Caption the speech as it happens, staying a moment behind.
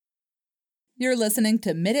You're listening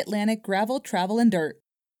to Mid-Atlantic Gravel, Travel, and Dirt.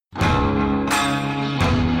 Hi,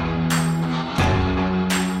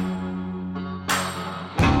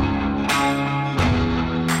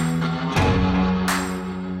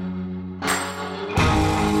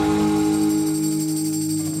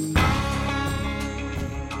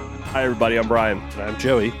 everybody. I'm Brian. And I'm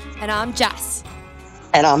Joey. And I'm Jess.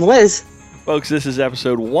 And I'm Liz. Folks, this is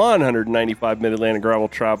episode 195 Mid-Atlantic Gravel,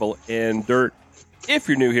 Travel, and Dirt. If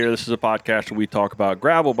you're new here, this is a podcast where we talk about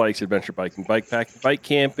gravel bikes, adventure biking, bikepacking, bike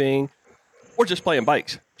camping, or just playing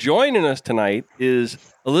bikes. Joining us tonight is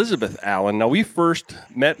Elizabeth Allen. Now, we first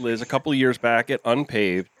met Liz a couple of years back at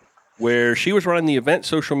Unpaved, where she was running the event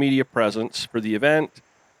social media presence for the event.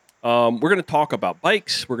 We're going to talk about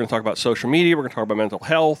bikes. We're going to talk about social media. We're going to talk about mental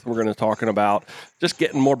health. We're going to talk about just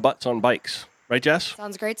getting more butts on bikes. Right, Jess?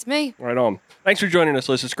 Sounds great to me. Right on. Thanks for joining us,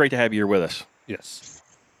 Liz. It's great to have you here with us. Yes.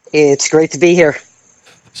 It's great to be here.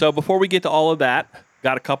 So before we get to all of that,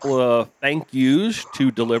 got a couple of thank yous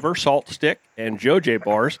to deliver. Salt Stick and JoJ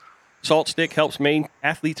Bars. Salt Stick helps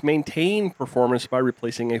athletes maintain performance by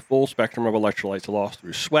replacing a full spectrum of electrolytes lost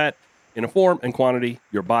through sweat in a form and quantity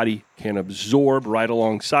your body can absorb. Right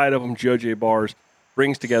alongside of them, JoJ Bars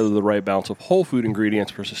brings together the right balance of whole food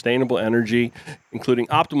ingredients for sustainable energy, including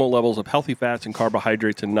optimal levels of healthy fats and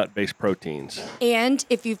carbohydrates and nut-based proteins. And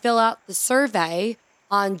if you fill out the survey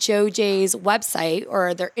on JoJ's website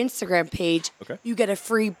or their Instagram page, you get a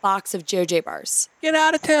free box of JoJ bars. Get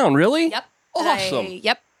out of town, really? Yep. Awesome.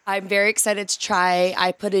 I'm very excited to try.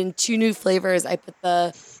 I put in 2 new flavors. I put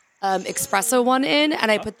the espresso one in,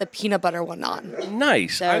 and I put the peanut butter one on.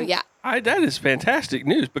 Nice. So, that is fantastic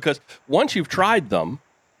news, because once you've tried them,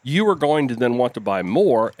 you are going to then want to buy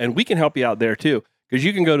more, and we can help you out there too, because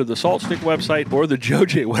you can go to the Salt Stick website or the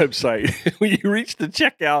JoJ website. When you reach the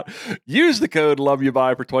checkout, use the code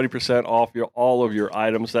LOVEYOUBUY for 20% off all of your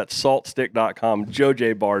items. That's saltstick.com,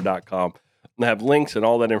 jojbar.com. And I have links and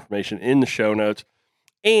all that information in the show notes.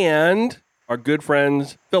 And our good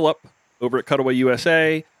friends, Philip, over at Cutaway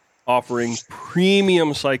USA, offering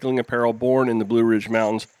premium cycling apparel born in the Blue Ridge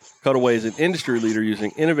Mountains. Cutaway is an industry leader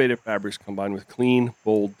using innovative fabrics combined with clean,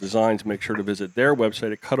 bold designs. Make sure to visit their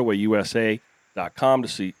website at cutawayusa.com to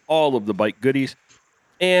see all of the bike goodies.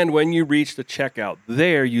 And when you reach the checkout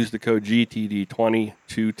there, use the code GTD20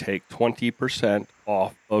 to take 20%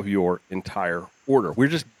 off of your entire order. We're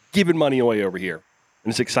just giving money away over here,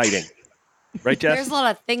 and it's exciting. Right, Jess? There's a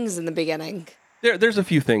lot of things in the beginning. There's a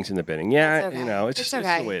few things in the bidding. Yeah, okay. It's just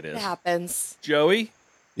okay. it's the way it is. It happens. Joey?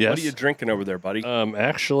 Yes. What are you drinking over there, buddy?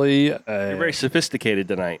 Actually, You're very sophisticated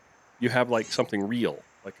tonight. You have like something real,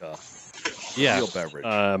 like a real beverage.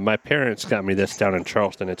 My parents got me this down in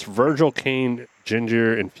Charleston. It's Virgil Cane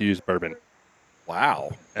ginger infused bourbon. Wow.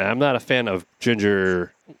 And I'm not a fan of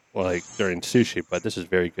ginger like during sushi, but this is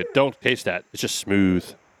very good. Don't taste that. It's just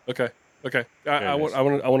smooth. Okay. I want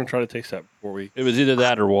to try to taste that before we. It was either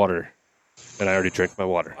that or water, and I already drank my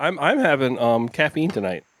water. I'm having caffeine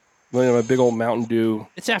tonight. I'm having a big old Mountain Dew.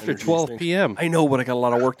 It's after 12 p.m. I know, but I got a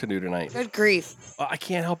lot of work to do tonight. Good grief. I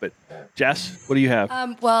can't help it. Jess, what do you have?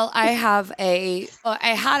 Well, I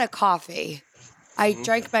had a coffee. I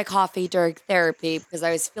drank my coffee during therapy because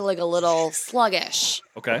I was feeling a little sluggish.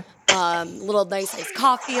 Okay. Little nice iced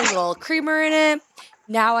coffee, a little creamer in it.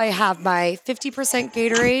 Now I have my 50%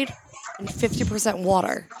 Gatorade and 50%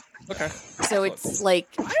 water. Okay. So it's like...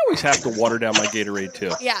 I always have to water down my Gatorade,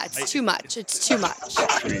 too. Yeah, too much. It's too much.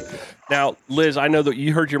 Sweet. Now, Liz, I know that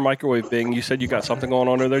you heard your microwave bing. You said you got something going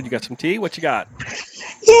on over there. You got some tea? What you got?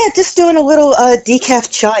 Yeah, just doing a little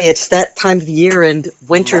decaf chai. It's that time of year, and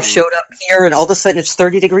winter showed up here, and all of a sudden it's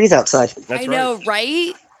 30 degrees outside. That's I know,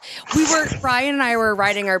 right? Brian and I were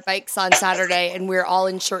riding our bikes on Saturday, and we were all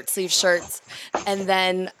in short sleeve shirts. And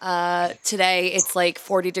then today it's like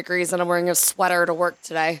 40 degrees, and I'm wearing a sweater to work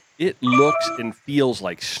today. It looks and feels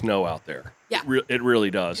like snow out there. Yeah. It really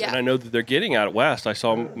does. Yeah. And I know that they're getting out west. I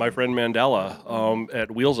saw my friend Mandela at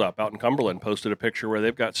Wheels Up out in Cumberland posted a picture where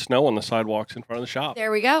they've got snow on the sidewalks in front of the shop.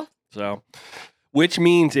 There we go. So, which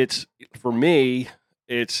means for me,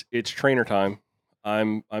 it's trainer time.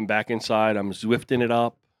 I'm back inside. I'm Zwifting it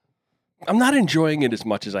up. I'm not enjoying it as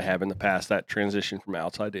much as I have in the past, that transition from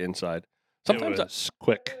outside to inside. Sometimes it's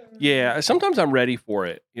quick. Yeah, sometimes I'm ready for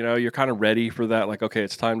it. You know, you're kind of ready for that. Like, okay,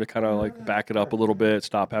 it's time to kind of like back it up a little bit,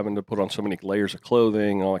 stop having to put on so many layers of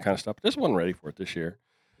clothing and all that kind of stuff. Just wasn't ready for it this year.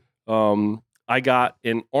 I got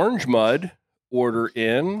an Orange Mud order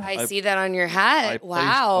in. I see that on your hat.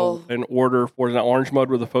 Wow. An order for an Orange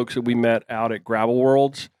Mud with the folks that we met out at Gravel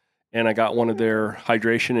Worlds. And I got one of their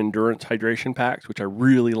endurance hydration packs, which I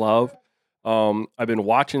really love. I've been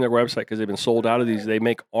watching their website because they've been sold out of these. They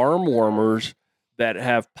make arm warmers that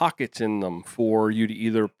have pockets in them for you to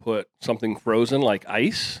either put something frozen like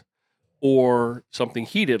ice or something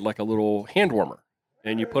heated like a little hand warmer.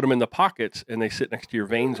 And you put them in the pockets and they sit next to your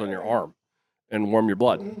veins on your arm and warm your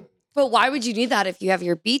blood. But why would you need that if you have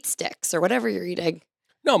your beet sticks or whatever you're eating?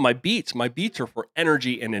 No, my beets are for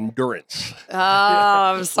energy and endurance. Oh,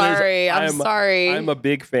 I'm sorry. I'm sorry. I'm a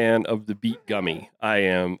big fan of the beet gummy. I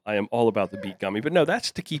am all about the beet gummy. But no,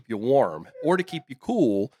 that's to keep you warm or to keep you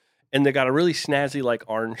cool. And they got a really snazzy, like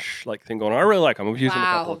orange, like thing going on. I really like them. I've used them a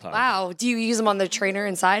couple of times. Wow. Do you use them on the trainer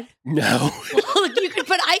inside? No. Look, you could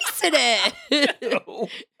put ice in it. No,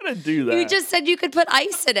 I'm gonna do that. You just said you could put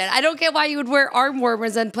ice in it. I don't get why you would wear arm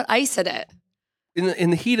warmers and put ice in it. in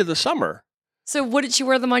the heat of the summer. So wouldn't you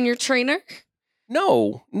wear them on your trainer?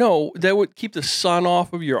 No, that would keep the sun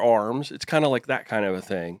off of your arms. It's kind of like that kind of a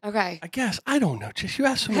thing. Okay. I guess I don't know. Just you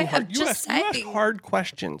ask so many Hey, I'm hard. You just ask saying. hard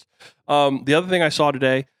questions. The other thing I saw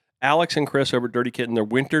today, Alex and Chris over at Dirty Kitten, their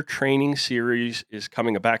winter training series is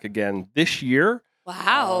coming back again this year.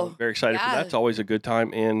 Wow. Very excited for Yeah. that. It's always a good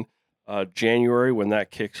time in January when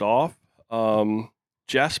that kicks off.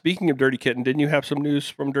 Jess, speaking of Dirty Kitten, didn't you have some news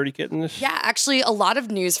from Dirty Kitten this? Yeah, actually, a lot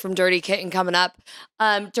of news from Dirty Kitten coming up.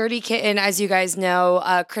 Dirty Kitten, as you guys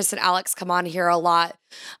know, Chris and Alex come on here a lot.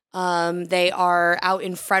 They are out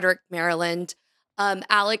in Frederick, Maryland.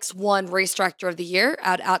 Alex won Race Director of the Year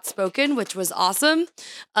at Outspoken, which was awesome.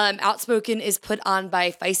 Outspoken is put on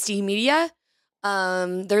by Feisty Media.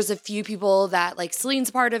 There's a few people that like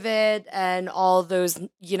Celine's part of it and all those,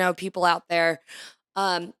 people out there.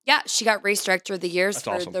 She got Race Director of the Year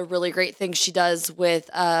for awesome. the really great things she does with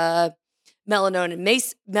melanin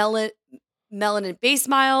base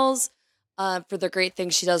miles, for the great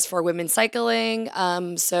things she does for women's cycling.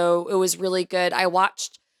 So it was really good. I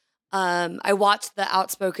watched the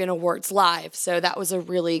Outspoken Awards live, so that was a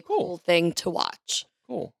really cool thing to watch.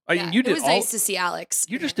 Cool. Yeah, You did it was nice to see Alex.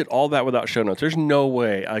 You just did all that without show notes. There's no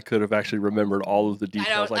way I could have actually remembered all of the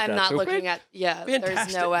details like I'm that. not So looking at, there's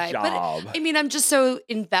fantastic no way. job. But I mean, I'm just so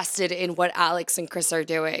invested in what Alex and Chris are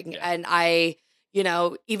doing. Yeah. And I,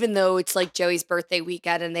 even though it's like Joey's birthday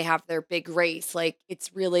weekend and they have their big race, like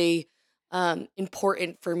it's really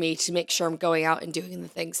important for me to make sure I'm going out and doing the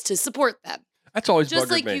things to support them. That's always Just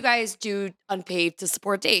buggered like me. you guys do Unpaved to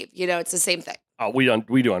support Dave. It's the same thing. Oh, we do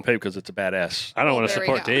Unpaved because it's a badass. I don't Well, want to there we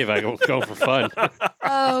support go. Dave. I go for fun.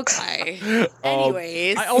 Okay.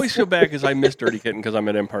 Anyways. I always feel bad because I miss Dirty Kitten because I'm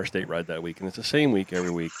at Empire State Ride that week, and it's the same week every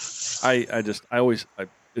week. It's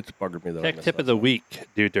buggered me that I Tech miss tip that. of the week,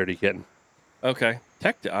 dude, Dirty Kitten. Okay,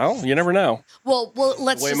 you never know. well,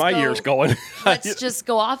 let's The way just my go. year's going. Let's just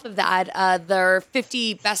go off of that. Their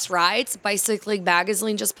 50 best rides, Bicycling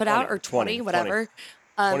Magazine just put out, or 20, whatever.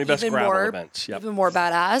 20 best even gravel more, events. Yep. Even more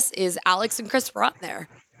badass is Alex and Chris were on there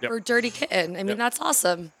Yep. for Dirty Kitten. I mean, Yep. that's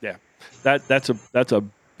awesome. Yeah, that's a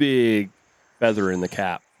big feather in the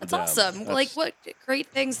cap. for That's them. awesome. That's- Like what great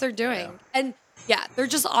things they're doing. And yeah, they're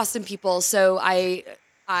just awesome people. So I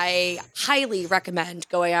highly recommend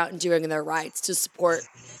going out and doing their rides to support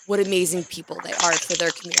what amazing people they are for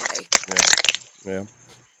their community. Yeah.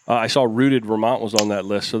 I saw Rooted Vermont was on that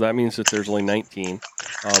list, so that means that there's only 19.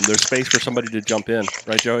 There's space for somebody to jump in,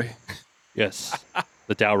 right, Joey? Yes.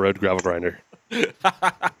 The Dow Road Gravel Grinder.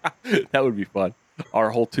 That would be fun. Our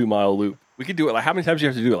whole 2-mile loop. We could do it. Like, how many times do you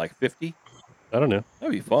have to do it? Like 50? I don't know.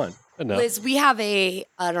 That'd be fun. Enough. Liz, we have a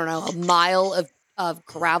mile of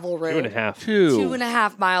gravel road. 2.5.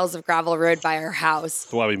 2.5 miles of gravel road by our house.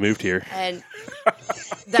 That's why we moved here. And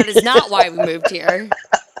that is not why we moved here.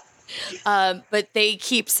 But they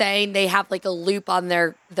keep saying they have like a loop on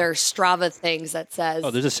their Strava things that says,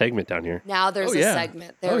 Oh, there's a segment down here. now there's Oh, a yeah.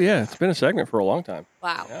 segment there. Oh, yeah. It's been a segment for a long time.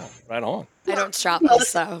 Wow. Yeah, right on. I don't Strava,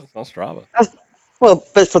 so. It's on Strava. Well,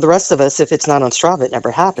 but for the rest of us, if it's not on Strava, it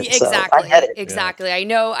never happens. So I get it. Exactly. I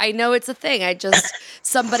know it's a thing.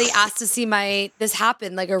 Somebody asked to see this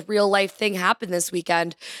happen, like a real life thing happened this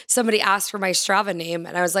weekend. Somebody asked for my Strava name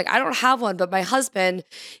and I was like, I don't have one, but my husband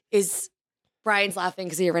Brian's laughing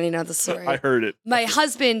because he already knows the story. I heard it. My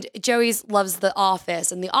husband, Joey's, loves The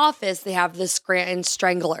Office. In The Office, they have the Scranton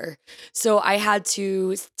Strangler. So I had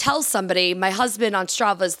to tell somebody, my husband on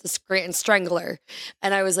Strava is the Scranton Strangler.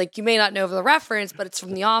 And I was like, you may not know the reference, but it's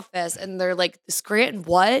from The Office. And they're like, the Scranton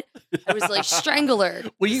what? I was like, Strangler.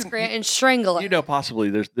 Well, The Scranton Strangler.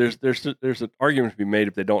 Possibly there's an argument to be made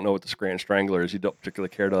if they don't know what the Scranton Strangler is. You don't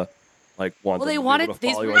particularly care to want. Well, them they to be wanted able to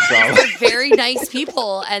these follow you were on Strava. very nice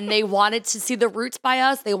people, and they wanted to see the routes by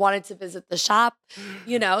us. They wanted to visit the shop.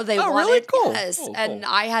 They Oh, wanted, really? Cool. yes. Cool, And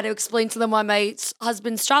cool. I had to explain to them why my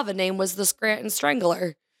husband's Strava name was the Scranton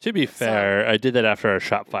Strangler. To be fair, I did that after our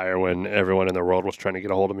shop fire when everyone in the world was trying to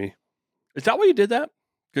get a hold of me. Is that why you did that?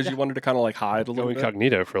 because you wanted to kind of like hide a Go little bit.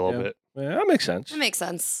 incognito for a little Yeah. bit. Yeah, that makes sense. That makes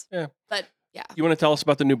sense. Yeah. But yeah. You want to tell us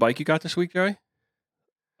about the new bike you got this week, Joey?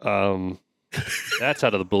 That's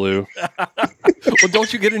out of the blue. Well,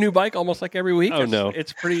 don't you get a new bike almost like every week? Oh, no.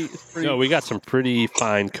 It's pretty. No, we got some pretty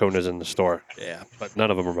fine Konas in the store, Yeah. but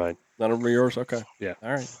none of them are mine. None of them are yours? Okay. Yeah.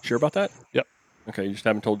 All right. Sure about that? Yep. Okay. You just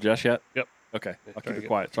haven't told Jess yet? Yep. Okay. Yeah, I'll try keep to it get-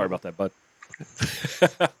 quiet. Sorry about that, bud.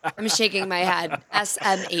 I'm shaking my head.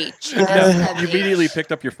 SMH. You SMH. immediately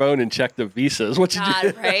picked up your phone and checked the visas. What you God,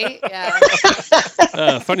 did? right?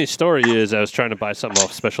 Yeah. Funny story is I was trying to buy something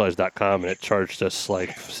off Specialized.com and it charged us like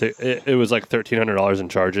it was like $1,300 in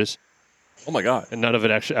charges, Oh my God. and none of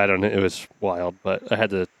it actually. I don't know. It was wild, but I had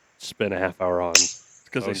to spend a half hour on.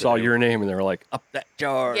 Because they Oh, saw damn. your name and they were like, up that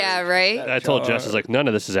charge. Yeah, right? I told Jess, I was like, none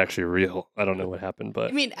of this is actually real. I don't know what happened, but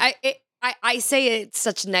I mean, I say it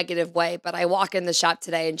such a negative way, but I walk in the shop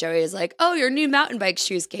today and Joey is like, "Oh, your new mountain bike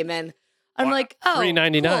shoes came in." I'm Wow. like, "Oh,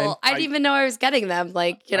 $3.99. cool. I didn't even know I was getting them."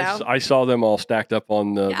 Like, you know, I saw them all stacked up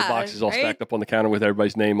on the Yeah, boxes all right? stacked up on the counter with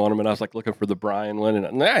everybody's name on them. And I was like looking for the Brian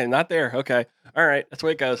Lennon. Nah, not there. Okay. All right. That's the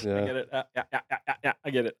way it goes. I Yeah. get it. Yeah. I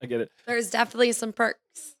get it. there's definitely some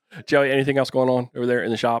perks. Joey, anything else going on over there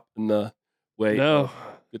in the shop in the way no. of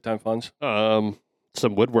Good Time Funds?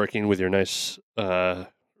 Some woodworking with your nice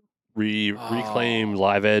reclaim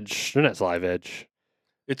live edge. No, that's live edge.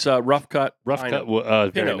 It's a rough cut. Rough pine cut.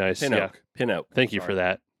 oak. Very Pin nice. Pin Yeah. oak. Pin oak. Thank you for Sorry.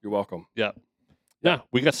 that. You're welcome. Yeah,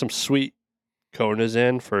 we got some sweet Konas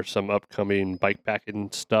in for some upcoming bike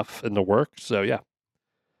packing stuff in the works. So yeah,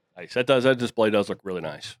 Nice. That display does look really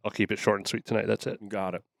nice. I'll keep it short and sweet tonight. That's it. You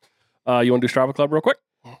got it. You want to do Strava Club real quick?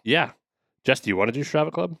 Yeah. Jess, do you want to do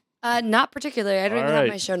Strava Club? Not particularly. I don't All even have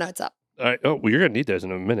right. my show notes up. All right. Oh, well, you're going to need those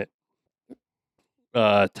in a minute.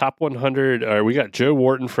 Top 100. We got Joe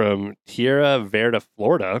Wharton from Tierra Verde,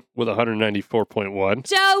 Florida with 194.1.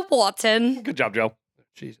 Joe Wharton. Good job, Joe.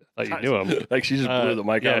 Jeez, I thought you knew him. Like she just blew the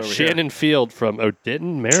mic yeah, out over Shannon Field from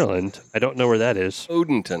Odenton, Maryland. I don't know where that is. here.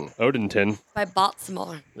 Odenton. Odenton By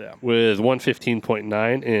Baltimore. Yeah. with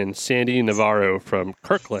 115.9, and Sandy Navarro from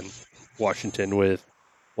Kirkland, Washington with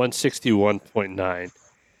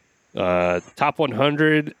 161.9. Top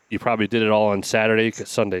 100, you probably did it all on Saturday because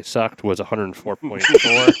Sunday sucked, was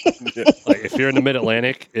 104.4. Like, if you're in the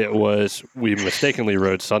Mid-Atlantic, we mistakenly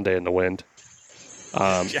rode Sunday in the wind.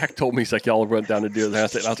 Jack told me he's like, y'all went down to do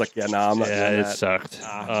that. And I was like, yeah, nah, I'm not Yeah, doing it that. sucked.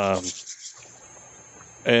 Ah.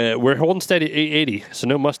 We're holding steady at 880, so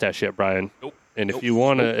no mustache yet, Brian. Nope. And Nope.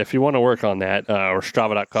 if you wanna work on that, or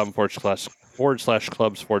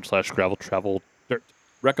strava.com/clubs/gravel travel dirt.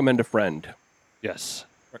 Recommend a friend. Yes,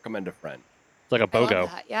 Recommend a friend. it's like a I love BOGO.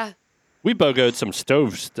 that. Yeah. We BOGO'd some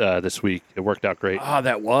stoves this week. It worked out great. Ah,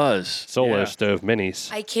 that was. Solo Yeah. stove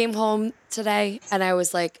minis. I came home today and I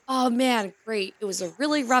was like, oh man, great. It was a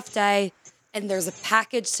really rough day. And there's a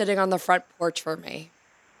package sitting on the front porch for me.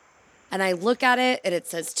 And I look at it and it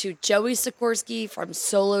says to Joey Sikorsky from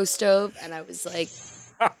Solo Stove. And I was like,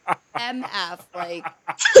 MF. Like,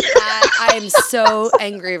 I am so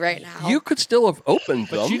angry right now. You could still have opened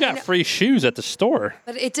But them. you got free shoes at the store.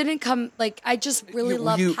 But it didn't come, like, I just really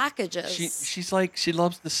love packages. She's like, she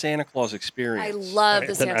loves the Santa Claus experience. I love the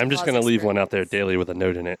Then Santa I'm just Claus going to leave one out there experience. daily with a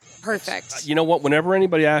note in it. Perfect. You know what? Whenever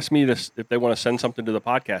anybody asks me if they want to send something to the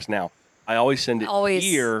podcast now, I always send it Always,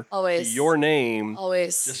 here always. to your name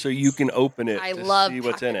Always. just so you can open it I to love see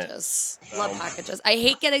what's in it. packages. Love packages. I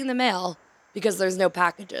hate getting the mail because there's no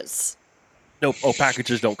packages. No,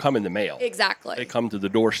 packages don't come in the mail. Exactly. They come to the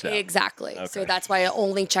doorstep. Exactly. Okay. So that's why I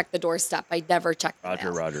only check the doorstep. I never check the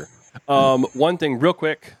mail. Roger. One thing real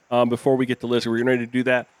quick before we get to Liz, we're getting ready to do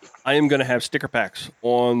that. I am going to have sticker packs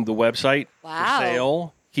on the website Wow. for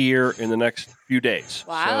sale here in the next few days.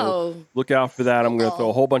 Wow. So look out for that. I'm going to throw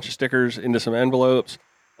a whole bunch of stickers into some envelopes.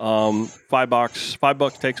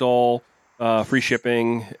 $5 takes all, free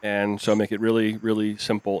shipping, and so make it really, really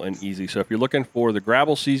simple and easy. So if you're looking for the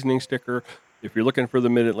gravel seasoning sticker, if you're looking for the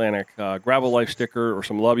Mid-Atlantic Gravel Life sticker or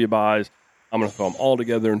some Love You Buys, I'm going to throw them all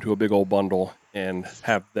together into a big old bundle and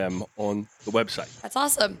have them on the website. That's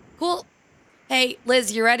awesome. Cool. Hey,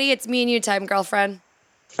 Liz, you ready? It's me and you time, girlfriend.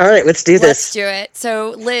 All right, let's do Let's this. do it.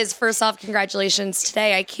 So, Liz, first off, congratulations.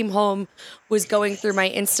 Today I came home, was going through my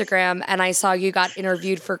Instagram, and I saw you got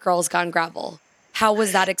interviewed for Girls Gone Gravel. How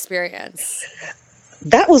was that experience?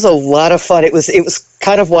 That was a lot of fun. It was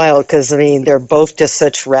kind of wild because I mean they're both just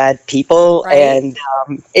such rad people, Right. and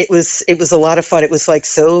it was a lot of fun. It was like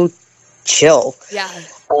so chill. Yeah.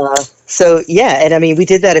 So yeah, and I mean we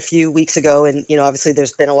did that a few weeks ago, and you know obviously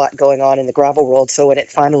there's been a lot going on in the gravel world. So when it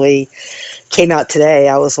finally came out today,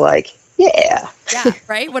 I was like, yeah. Yeah,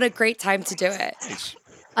 right? What a great time to do it.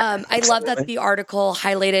 I love that the article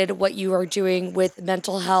highlighted what you are doing with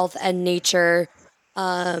mental health and nature,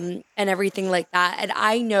 and everything like that. And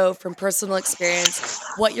I know from personal experience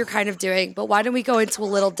what you're kind of doing, but why don't we go into a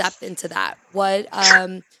little depth into that? What's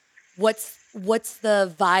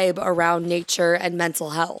the vibe around nature and mental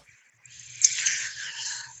health?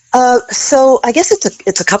 So I guess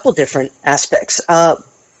it's a couple different aspects.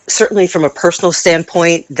 Certainly from a personal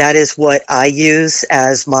standpoint, that is what I use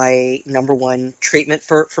as my number one treatment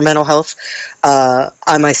for mental health.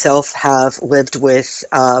 I myself have lived with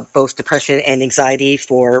both depression and anxiety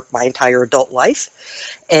for my entire adult life,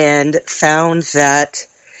 and found that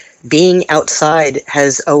being outside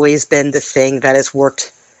has always been the thing that has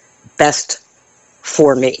worked best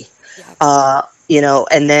for me.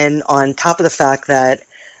 And then on top of the fact that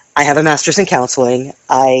I have a master's in counseling,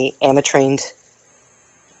 I am a trained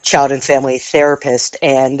child and family therapist,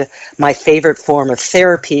 and my favorite form of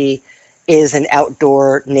therapy is an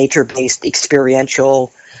outdoor, nature-based,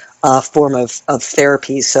 experiential form of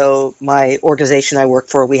therapy. So my organization I work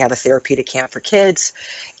for, we have a therapeutic camp for kids,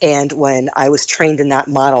 and when I was trained in that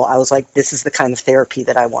model, I was like, this is the kind of therapy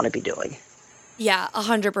that I want to be doing. Yeah,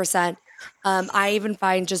 100%. I even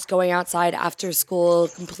find just going outside after school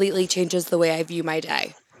completely changes the way I view my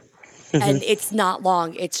day. And it's not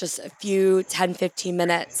long. It's just a few 10, 15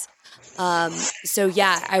 minutes. So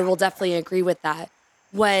yeah, I will definitely agree with that.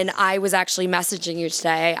 When I was actually messaging you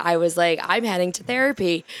today, I was like, I'm heading to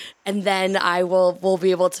therapy, and then we'll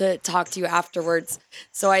be able to talk to you afterwards.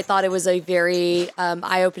 So I thought it was a very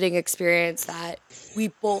eye-opening experience that we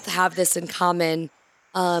both have this in common,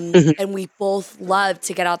 and we both love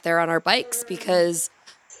to get out there on our bikes, because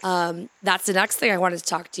that's the next thing I wanted to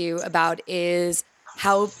talk to you about is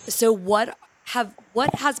what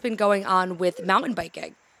has been going on with mountain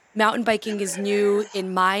biking? Mountain biking is new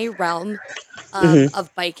in my realm of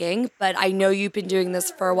biking, but I know you've been doing this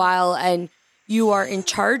for a while, and you are in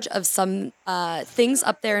charge of some things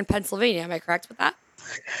up there in Pennsylvania. Am I correct with that?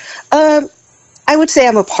 I would say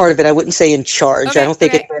I'm a part of it. I wouldn't say in charge. Okay, I don't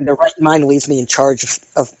think okay. the right mind leaves me in charge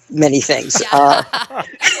of many things. Yeah.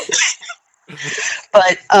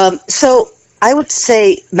 So I would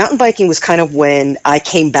say mountain biking was kind of when I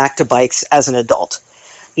came back to bikes as an adult.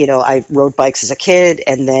 You know, I rode bikes as a kid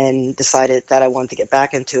and then decided that I wanted to get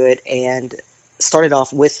back into it, and started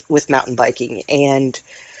off with mountain biking and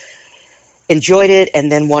enjoyed it,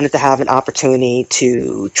 and then wanted to have an opportunity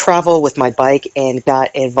to travel with my bike, and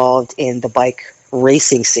got involved in the bike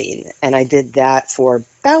racing scene. And I did that for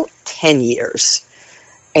about 10 years.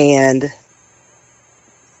 And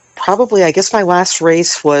probably, I guess my last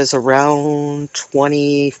race was around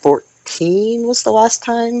 2014 was the last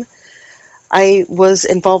time I was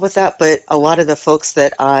involved with that. But a lot of the folks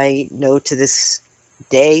that I know to this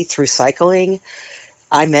day through cycling,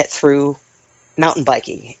 I met through mountain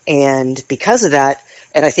biking. And because of that,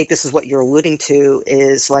 and I think this is what you're alluding to,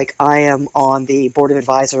 is like I am on the board of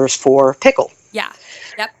advisors for Pickle. Yeah.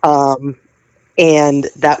 Yep. And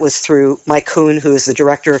that was through Mike Kuhn, who is the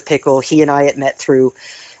director of Pickle. He and I had met through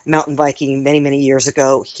mountain biking many, many years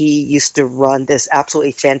ago. He used to run this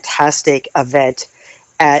absolutely fantastic event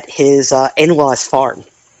at his in-laws farm.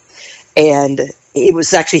 And it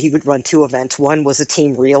was actually, he would run two events. One was a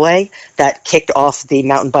team relay that kicked off the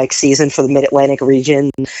mountain bike season for the Mid-Atlantic region.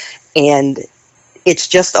 And it's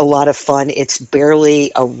just a lot of fun. It's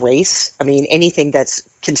barely a race. I mean, anything that's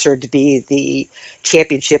considered to be the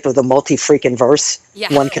championship of the multi-freaking verse,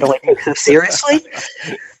 one can only take so seriously.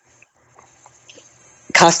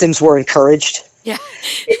 Costumes were encouraged. Yeah.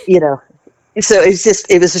 You know, so it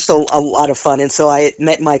was just a lot of fun. And so I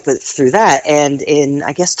met Mike through that. And in,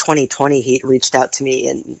 I guess, 2020, he reached out to me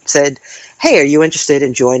and said, hey, are you interested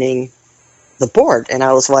in joining the board? And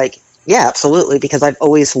I was like, yeah, absolutely. Because I've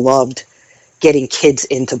always loved getting kids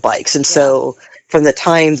into bikes. And so from the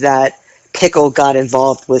time that Pickle got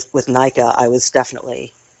involved with NICA, I was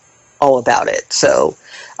definitely all about it. So,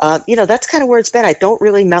 that's kind of where it's been. I don't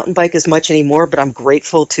really mountain bike as much anymore, but I'm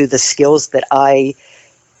grateful to the skills that I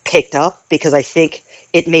picked up, because I think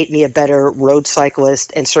it made me a better road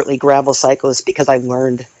cyclist and certainly gravel cyclist, because I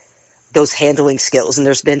learned those handling skills. And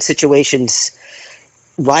there's been situations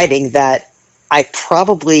riding that I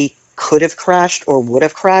probably could have crashed or would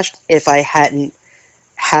have crashed if I hadn't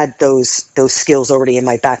had those skills already in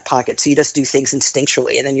my back pocket. So you just do things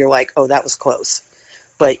instinctually, and then you're like, oh, that was close.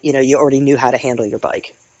 But, you already knew how to handle your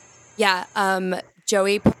bike. Yeah.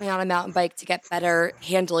 Joey put me on a mountain bike to get better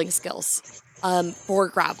handling skills for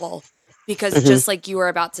gravel, because just like you were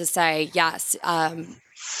about to say, yes,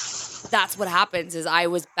 that's what happens is I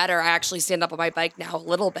was better. I actually stand up on my bike now a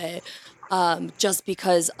little bit just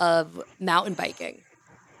because of mountain biking.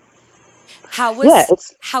 How Yeah,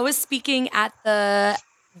 was speaking at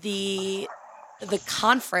the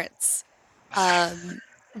conference?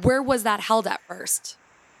 Where was that held at first?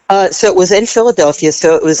 So it was in Philadelphia.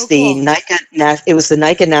 So it was Oh, cool. it was the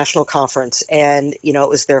NICA National Conference, and it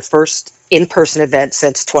was their first in-person event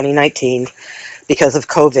since 2019 because of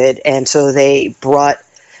COVID, and so they brought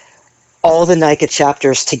all the NICA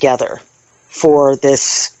chapters together for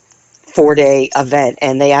this 4-day event,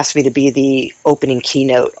 and they asked me to be the opening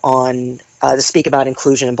keynote on to speak about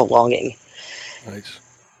inclusion and belonging. Nice.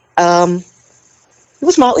 It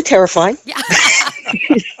was mildly terrifying. Yeah.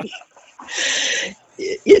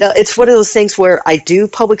 It's one of those things where I do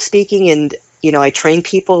public speaking and, I train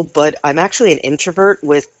people, but I'm actually an introvert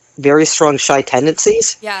with very strong shy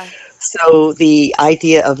tendencies. Yeah. So the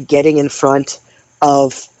idea of getting in front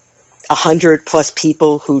of 100+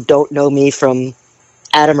 people who don't know me from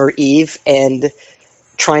Adam or Eve and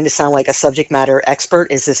trying to sound like a subject matter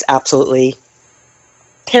expert is just absolutely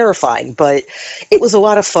terrifying. But it was a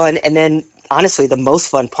lot of fun. And then, honestly, the most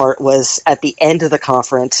fun part was at the end of the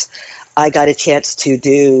conference, I got a chance to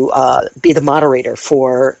be the moderator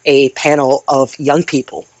for a panel of young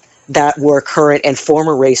people that were current and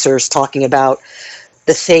former racers talking about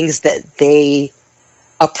the things that they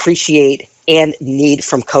appreciate and need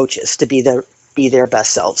from coaches to be their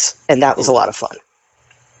best selves. And that was a lot of fun.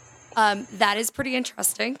 That is pretty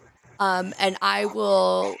interesting. And I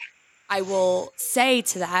will say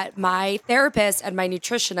to that, my therapist and my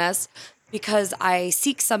nutritionist, because I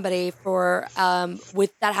seek somebody for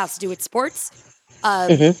with that has to do with sports.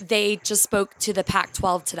 They just spoke to the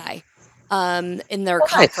Pac-12 today in their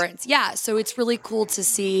conference. Yeah, so it's really cool to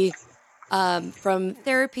see from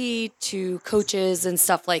therapy to coaches and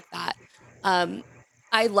stuff like that.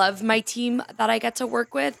 I love my team that I get to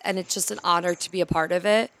work with, and it's just an honor to be a part of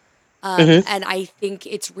it. And I think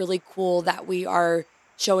it's really cool that we are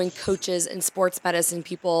showing coaches and sports medicine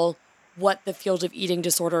people what the field of eating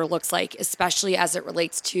disorder looks like, especially as it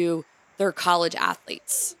relates to their college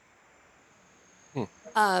athletes.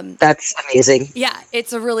 That's amazing. Yeah,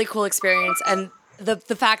 it's a really cool experience. And the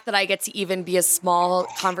fact that I get to even be a small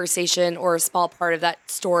conversation or a small part of that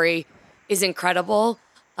story is incredible.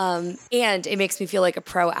 And it makes me feel like a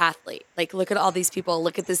pro athlete. Like, look at all these people.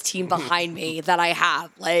 Look at this team behind me that I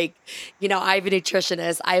have. Like, I have a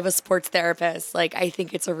nutritionist. I have a sports therapist. Like, I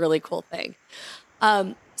think it's a really cool thing.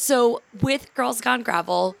 So with Girls Gone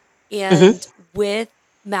Gravel and with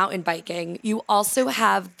mountain biking, you also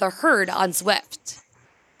have the Herd on Zwift.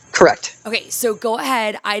 Correct. Okay, so go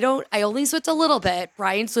ahead. I only Zwift a little bit.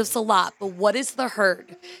 Brian Zwifts a lot, but what is the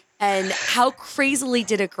Herd and how crazily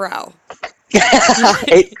did it grow?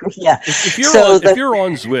 Yeah. If you're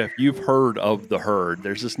on Zwift, you've heard of the Herd.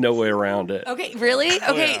 There's just no way around it. Okay, really?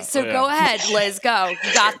 Okay, go ahead, Liz. Go.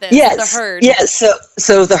 You got this. Yes. The Herd. Yes.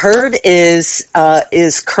 So the Herd is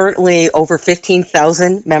currently over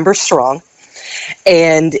 15,000 members strong,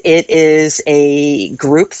 and it is a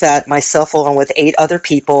group that myself, along with 8 other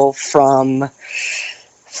people from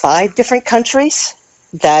 5 different countries,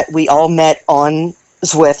 that we all met on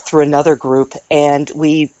Zwift through another group, and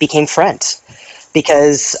we became friends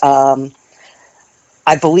because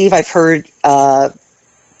I believe I've heard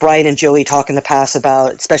Brian and Joey talk in the past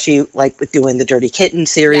about, especially like with doing the Dirty Kitten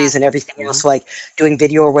series and everything else, like doing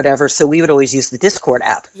video or whatever. So we would always use the Discord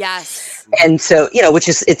app. Yes. And so,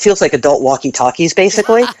 it feels like adult walkie-talkies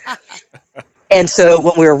basically. And so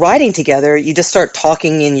when we were riding together, you just start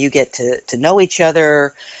talking and you get to know each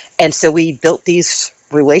other. And so we built these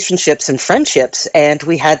relationships and friendships, and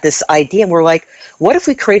we had this idea, and we're like, what if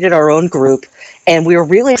we created our own group? And we were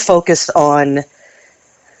really focused on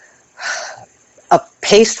a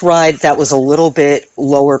paced ride that was a little bit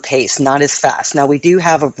lower pace, not as fast. Now we do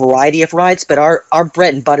have a variety of rides, but our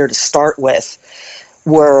bread and butter to start with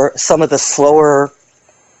were some of the slower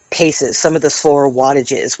paces, some of the slower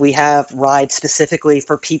wattages. We have rides specifically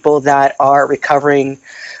for people that are recovering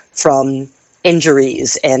from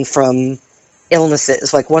injuries and from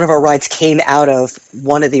illnesses. Like one of our rides came out of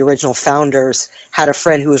one of the original founders had a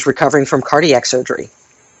friend who was recovering from cardiac surgery.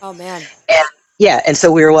 Oh man. And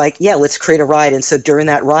so we were like, let's create a ride. And so during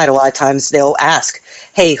that ride, a lot of times they'll ask,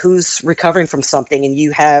 hey, who's recovering from something? And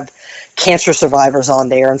you have cancer survivors on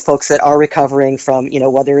there and folks that are recovering from,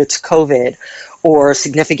 whether it's COVID or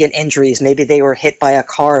significant injuries. Maybe they were hit by a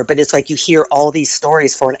car, but it's like you hear all these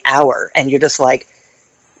stories for an hour and you're just like,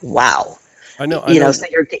 wow. I know. So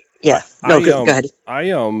you're, go ahead. I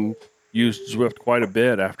used Zwift quite a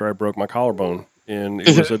bit after I broke my collarbone, and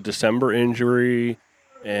it was a December injury,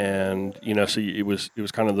 and so it was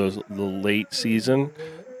kind of the late season,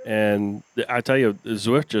 and I tell you,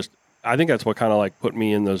 Zwift I think that's what kind of like put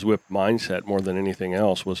me in the Zwift mindset more than anything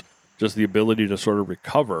else, was just the ability to sort of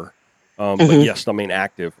recover. But yes, I mean,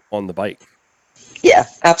 active on the bike. Yeah,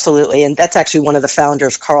 absolutely. And that's actually one of the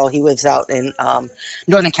founders, Carl. He lives out in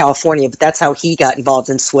Northern California, but that's how he got involved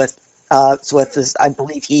in Zwift. Zwift is, I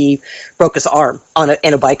believe he broke his arm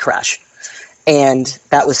in a bike crash. And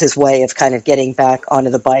that was his way of kind of getting back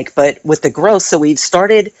onto the bike. But with the growth, so we've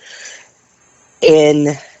started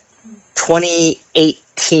in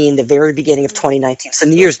 2018, the very beginning of 2019. So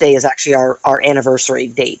New Year's Day is actually our anniversary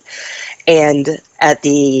date. And at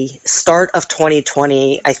the start of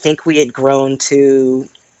 2020, I think we had grown to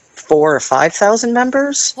 4,000 or 5,000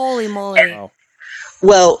 members. Holy moly. Wow.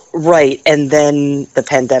 Well, right. And then the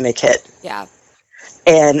pandemic hit. Yeah.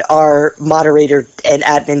 And our moderator and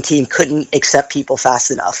admin team couldn't accept people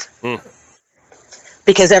fast enough.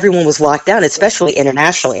 Because everyone was locked down, especially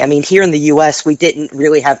internationally. I mean, here in the U.S., we didn't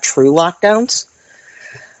really have true lockdowns.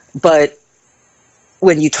 But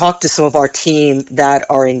when you talk to some of our team that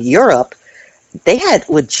are in Europe, they had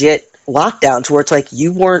legit lockdowns where it's like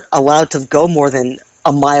you weren't allowed to go more than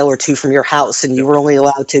a mile or two from your house, and you were only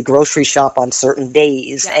allowed to grocery shop on certain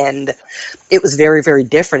days. Yeah. And it was very, very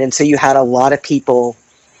different. And so you had a lot of people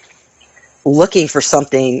looking for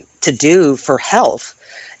something to do for health.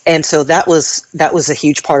 And so that was a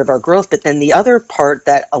huge part of our growth. But then the other part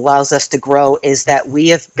that allows us to grow is that we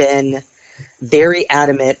have been very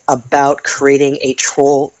adamant about creating a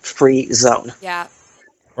troll-free zone. Yeah.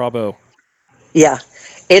 Bravo. Yeah,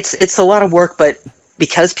 it's a lot of work, but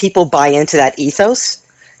because people buy into that ethos,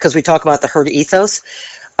 because we talk about the herd ethos,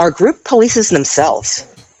 our group polices themselves,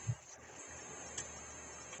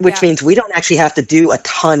 which means we don't actually have to do a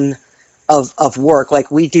ton of work. Like,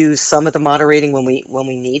 we do some of the moderating when we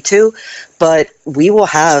need to, but we will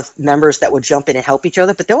have members that will jump in and help each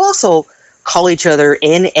other, but they'll also call each other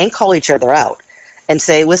in and call each other out and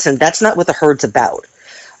say, listen, that's not what the herd's about.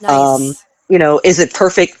 Nice. You know, is it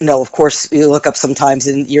perfect? No, of course, you look up sometimes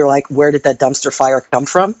and you're like, where did that dumpster fire come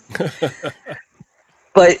from?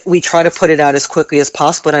 But we try to put it out as quickly as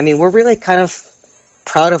possible. And I mean, we're really kind of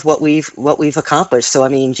proud of what we've accomplished. So, I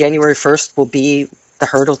mean, January 1st will be, the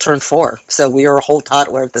herd will turn 4. So we are a whole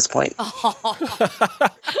toddler at this point. Oh,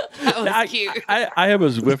 that was cute. I have a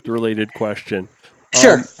Zwift-related question.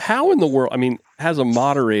 Sure. How in the world, I mean, as a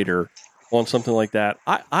moderator on something like that,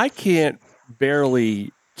 I can't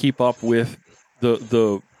barely keep up with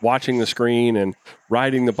the watching the screen and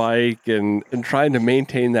riding the bike and trying to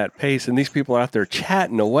maintain that pace. And these people are out there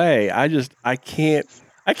chatting away. I can't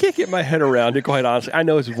get my head around it, quite honestly. I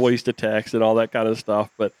know it's voice to text and all that kind of stuff,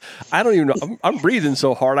 but I don't even know. I'm breathing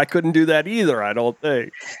so hard, I couldn't do that either, I don't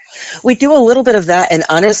think. We do a little bit of that. And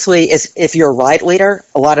honestly, if you're a ride leader,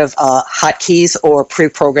 a lot of hotkeys or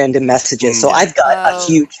pre-programmed messages. So I've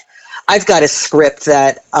got a script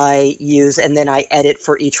that I use, and then I edit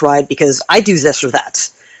for each ride, because I do this or that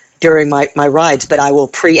during my rides, but I will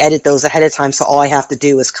pre-edit those ahead of time. So all I have to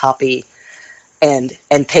do is copy and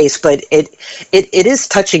paste. But it is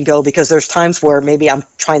touch and go, because there's times where maybe I'm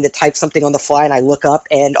trying to type something on the fly and I look up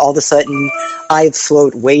and all of a sudden I've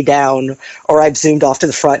slowed way down or I've zoomed off to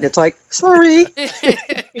the front and it's like, sorry.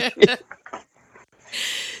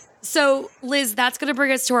 So, Liz, that's going to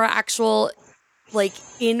bring us to our actual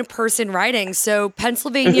in-person riding. So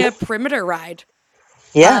Pennsylvania Perimeter Ride.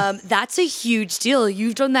 Yeah. That's a huge deal.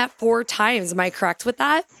 You've done that 4 times. Am I correct with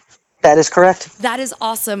that? That is correct. That is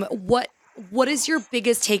awesome. What is your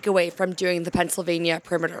biggest takeaway from doing the Pennsylvania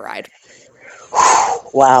Perimeter Ride?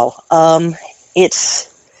 Wow. It's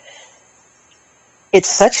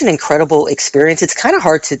such an incredible experience. It's kind of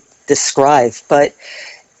hard to describe, but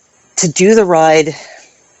to do the ride,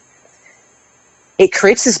 it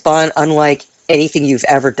creates this bond unlike anything you've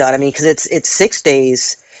ever done. I mean, because it's 6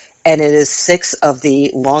 days, and it is 6 of the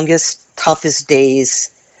longest, toughest days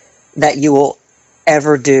that you will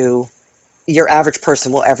ever do, your average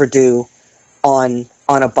person will ever do on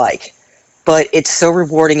a bike. But it's so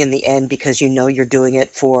rewarding in the end, because you know you're doing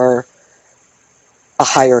it for a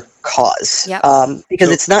higher cause. Yep.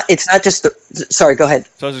 Because it's not just sorry, go ahead.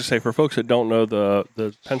 So I was going to say, for folks that don't know,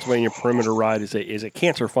 the Pennsylvania Perimeter Ride is a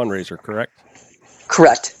cancer fundraiser, correct?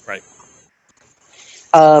 Correct. Right.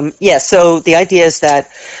 Yeah, so the idea is that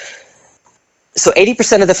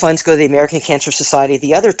 80% of the funds go to the American Cancer Society.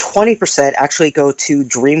 The other 20% actually go to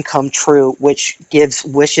Dream Come True, which gives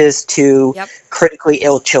wishes to critically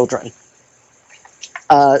ill children.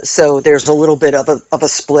 So there's a little bit of a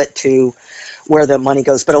split to where the money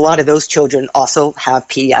goes, but a lot of those children also have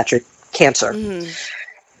pediatric cancer. Mm-hmm.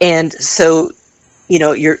 And so, you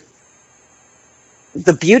know,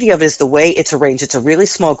 the beauty of it is the way it's arranged. It's a really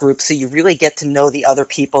small group, so you really get to know the other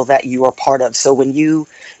people that you are part of. So when you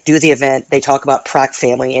do the event, they talk about Prac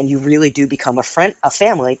family, and you really do become a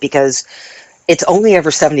family, because it's only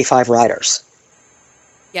ever 75 riders.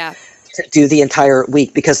 Yeah. To do the entire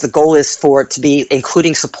week, because the goal is for it to be,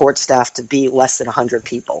 including support staff, to be less than 100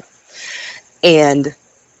 people. And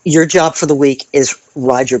your job for the week is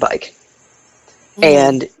ride your bike.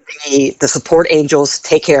 And the support angels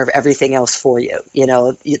take care of everything else for you. You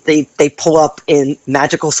know, they pull up in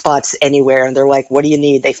magical spots anywhere, and they're like, what do you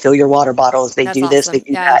need? They fill your water bottles. They do this, they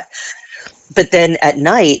do that. But then at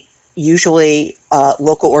night, usually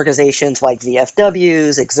local organizations like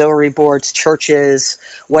VFWs, auxiliary boards, churches,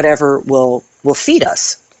 whatever, will feed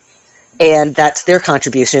us. And that's their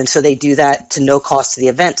contribution. So they do that to no cost to the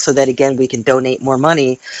event, so that, again, we can donate more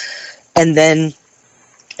money. And then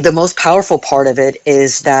the most powerful part of it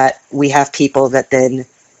is that we have people that then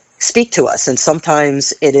speak to us. And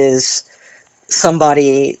sometimes it is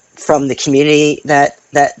somebody from the community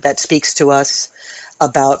that speaks to us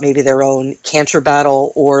about maybe their own cancer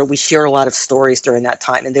battle, or we share a lot of stories during that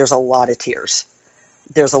time. And there's a lot of tears.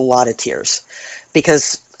 There's a lot of tears,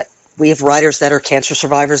 because we have riders that are cancer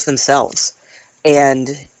survivors themselves.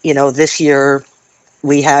 And, you know, this year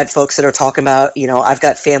we had folks that are talking about, you know, I've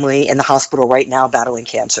got family in the hospital right now battling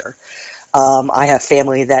cancer. I have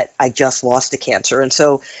family that I just lost to cancer. And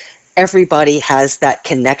so everybody has that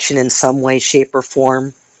connection in some way, shape, or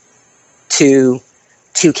form to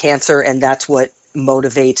cancer. And that's what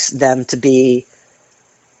motivates them to be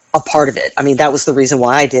a part of it. I mean, that was the reason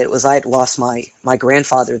why I did it. Was I had lost my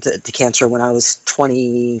grandfather to cancer when I was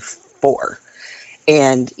 24,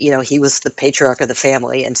 and you know, he was the patriarch of the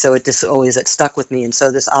family, and so it stuck with me. And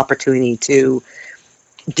so this opportunity to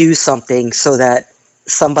do something so that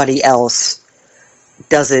somebody else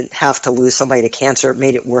doesn't have to lose somebody to cancer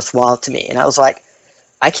made it worthwhile to me. And I was like,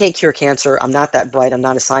 I can't cure cancer. I'm not that bright. I'm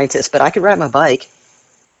not a scientist, but I could ride my bike.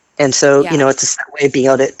 And so, you know, it's a way of being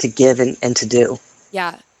able to give and to do.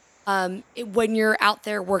 Yeah. When you're out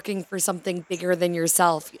there working for something bigger than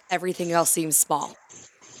yourself, everything else seems small.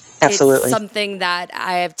 Absolutely. It's something that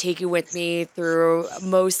I have taken with me through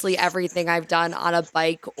mostly everything I've done on a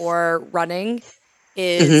bike or running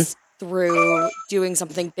is through doing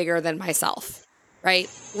something bigger than myself, right?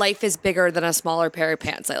 Life is bigger than a smaller pair of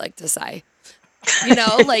pants, I like to say. You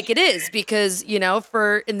know, like it is, because, you know,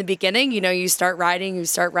 in the beginning, you know, you start riding, you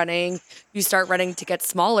start running to get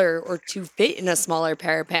smaller or to fit in a smaller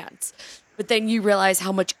pair of pants. But then you realize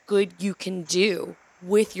how much good you can do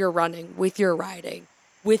with your running, with your riding,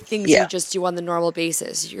 with things you just do on the normal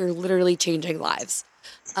basis. You're literally changing lives.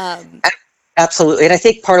 Absolutely. And I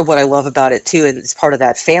think part of what I love about it too, and it's part of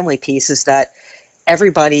that family piece, is that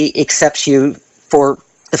everybody accepts you for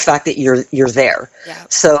the fact that you're there. Yeah.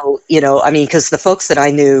 So, you know, I mean, because the folks that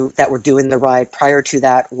I knew that were doing the ride prior to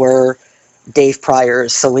that were Dave Pryor,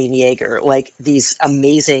 Celine Yeager, like these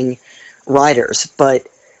amazing riders, but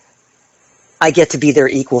I get to be their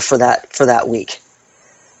equal for that week,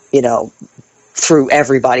 you know, through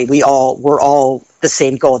everybody. We're all the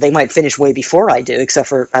same goal. They might finish way before I do, except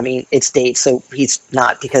for, I mean, it's Dave, so he's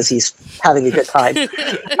not, because he's having a good time.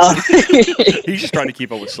 He's just trying to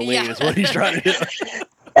keep up with Celine is what he's trying to do.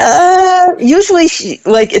 Usually,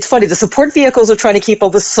 it's funny, the support vehicles are trying to keep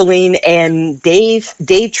up with Celine, and Dave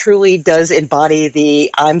truly does embody the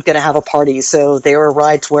I'm going to have a party. So there are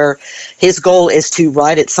rides where his goal is to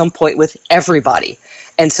ride at some point with everybody.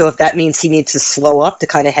 And so if that means he needs to slow up to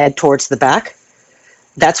kind of head towards the back,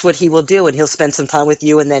 that's what he will do. And he'll spend some time with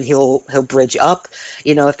you, and then he'll bridge up.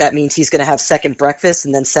 You know, if that means he's going to have second breakfast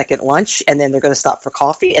and then second lunch, and then they're going to stop for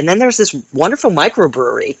coffee. And then there's this wonderful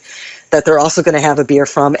microbrewery that they're also going to have a beer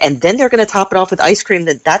from, and then they're going to top it off with ice cream.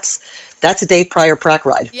 That's a Dave Pryor Prac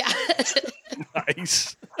ride. Yeah.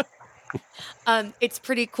 Nice. It's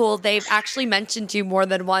pretty cool. They've actually mentioned you more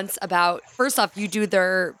than once about, first off, you do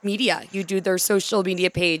their media, you do their social media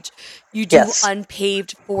page, you do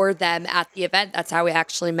Unpaved for them at the event. That's how we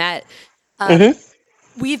actually met.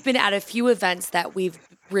 We've been at a few events that we've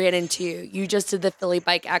ran into. You just did the Philly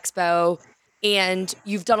Bike Expo, and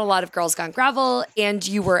you've done a lot of Girls Gone Gravel, and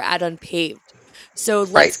you were at Unpaved. So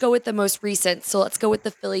let's go with the most recent. So let's go with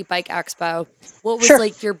the Philly Bike Expo. What was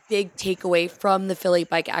like your big takeaway from the Philly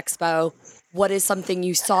Bike Expo? What is something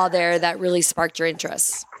you saw there that really sparked your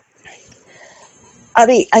interest? I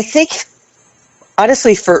mean, I think,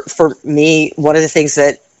 honestly, for me, one of the things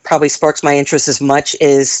that probably sparks my interest as much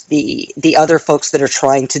is the other folks that are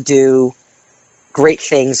trying to do great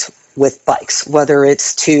things with bikes, whether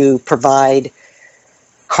it's to provide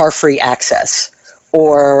car-free access,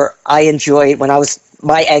 or I enjoyed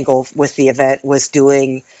my angle with the event was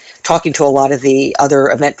talking talking to a lot of the other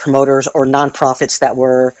event promoters or nonprofits that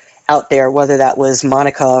were out there, whether that was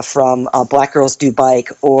Monica from Black Girls Do Bike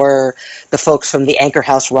or the folks from the Anchor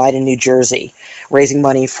House Ride in New Jersey, raising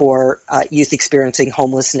money for youth experiencing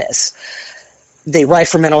homelessness. They ride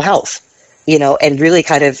for mental health, and really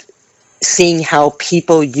kind of seeing how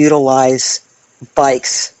people utilize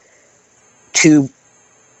bikes to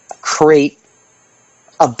create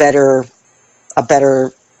a better,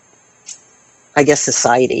 I guess,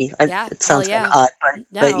 society. Yeah, It sounds hell kind of odd,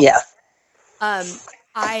 but yeah.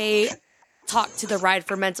 I talked to the Ride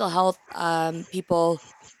for Mental Health people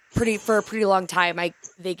for a pretty long time.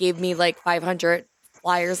 They gave me like 500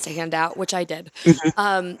 flyers to hand out, which I did.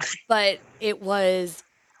 But it was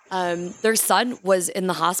their son was in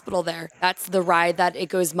the hospital there. That's the ride that it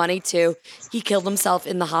goes money to. He killed himself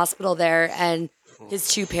in the hospital there, and his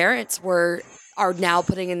two parents are now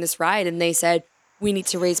putting in this ride, and they said, we need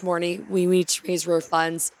to raise money. We need to raise road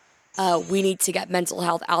funds. We need to get mental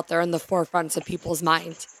health out there in the forefront of people's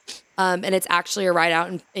minds. And it's actually a ride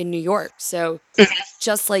out in New York. So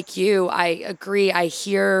just like you, I agree. I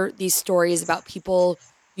hear these stories about people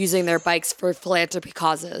using their bikes for philanthropy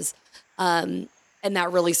causes. And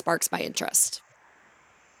that really sparks my interest.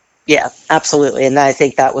 Yeah, absolutely. And I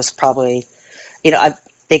think that was probably, I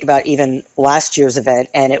think about even last year's event,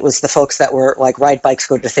 and it was the folks that were like, ride bikes,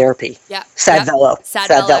 go to therapy. Yeah. Sad Velo. Sad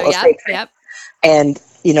Velo, yep. And,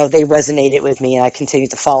 they resonated with me, and I continue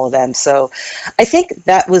to follow them. So I think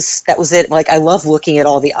that was it. Like, I love looking at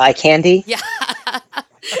all the eye candy. Yeah.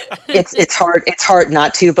 It's hard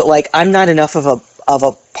not to, but like, I'm not enough of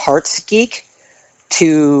a parts geek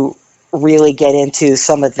to really get into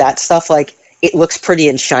some of that stuff. Like, it looks pretty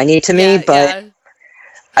and shiny to me, but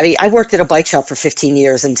I mean, I worked at a bike shop for 15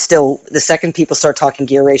 years, and still, the second people start talking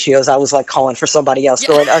gear ratios, I was like calling for somebody else,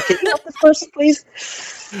 going, can you help this person, please?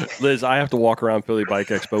 Liz, I have to walk around Philly Bike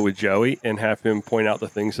Expo with Joey and have him point out the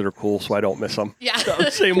things that are cool so I don't miss them. Yeah. So,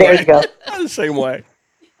 same There way. you go. I'm the same way.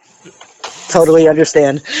 Totally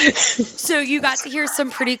understand. So you got to hear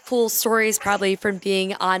some pretty cool stories probably from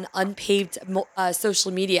being on Unpaved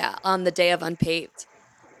social media on the day of Unpaved.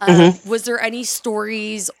 Was there any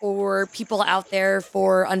stories or people out there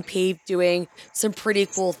for Unpaved doing some pretty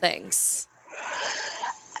cool things?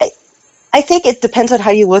 I think it depends on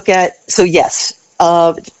how you look at, so yes,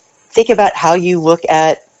 think about how you look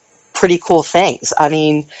at pretty cool things. I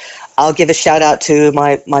mean, I'll give a shout out to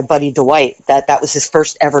my buddy Dwight, that was his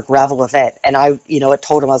first ever gravel event. And I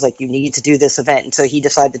told him, I was like, you need to do this event. And so he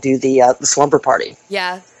decided to do the slumber party.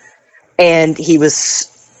 Yeah. And he was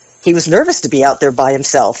nervous to be out there by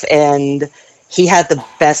himself, and he had the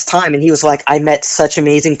best time. And he was like, I met such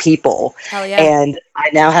amazing people. Hell yeah. And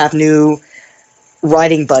I now have new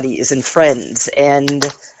riding buddies and friends. And,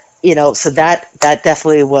 so that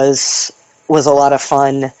definitely was a lot of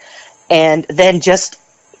fun. And then just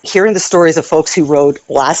hearing the stories of folks who rode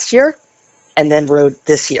last year and then rode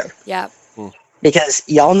this year. Yeah. Because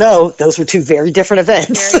y'all know those were two very different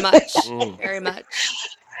events. Very much. Very much.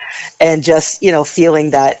 And just,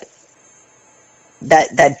 feeling that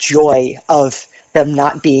joy of them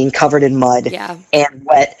not being covered in mud and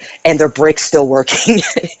wet and their brakes still working.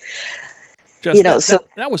 Jess,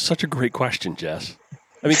 that was such a great question, Jess.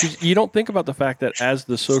 I mean, 'cause you don't think about the fact that as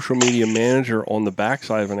the social media manager on the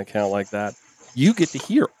backside of an account like that, you get to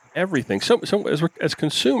hear everything. So as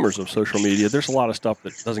consumers of social media, there's a lot of stuff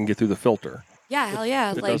that doesn't get through the filter. Yeah, hell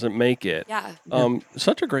yeah. It doesn't make it. Yeah.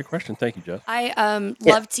 Such a great question. Thank you, Jess. I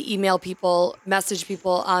love to email people, message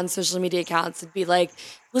people on social media accounts and be like,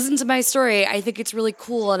 listen to my story. I think it's really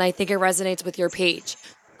cool, and I think it resonates with your page.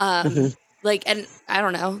 Like, and I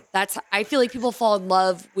don't know, I feel like people fall in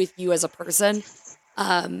love with you as a person,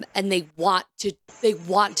 and they want to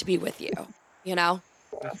be with you,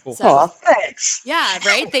 That's cool. So, thanks. yeah,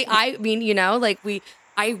 right.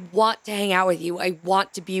 I want to hang out with you. I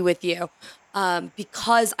want to be with you,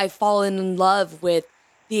 because I've fallen in love with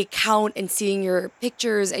the account and seeing your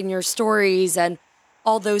pictures and your stories and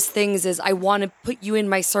all those things. Is I want to put you in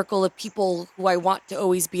my circle of people who I want to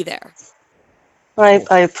always be there.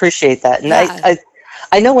 I appreciate that. And Yeah.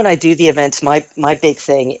 I know when I do the events, my big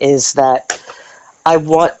thing is that I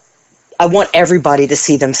want everybody to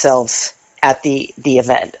see themselves at the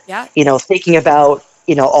event. Yeah. Thinking about,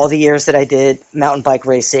 all the years that I did mountain bike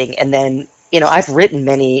racing, and then, I've written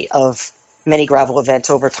many gravel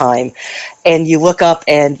events over time, and you look up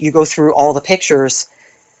and you go through all the pictures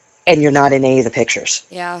and you're not in any of the pictures.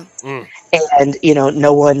 Yeah. And,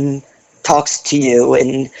 no one talks to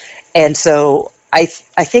you. And so I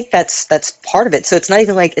think that's part of it. So it's not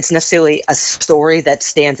even like it's necessarily a story that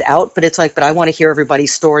stands out, but it's like, but I want to hear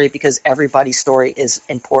everybody's story because everybody's story is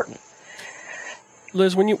important.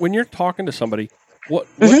 Liz, when you're talking to somebody, what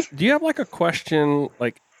do you have like a question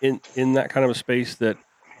like in that kind of a space that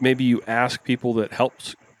maybe you ask people that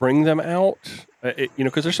helps bring them out?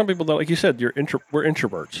 Because there's some people that, like you said, we're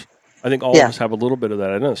introverts. I think all of us have a little bit of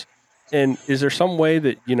that in us. And is there some way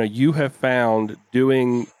that you have found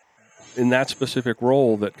doing in that specific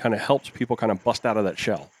role that kind of helps people kind of bust out of that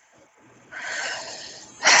shell?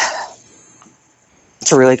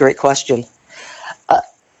 It's a really great question.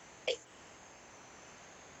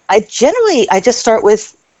 I just start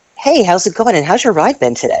with, "Hey, how's it going? And how's your ride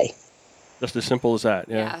been today?" Just as simple as that.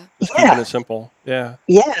 Yeah. Just Yeah. keeping it simple. Yeah.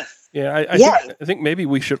 Yeah. Yeah. I think maybe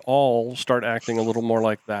we should all start acting a little more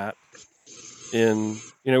like that. We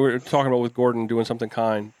were talking about with Gordon doing something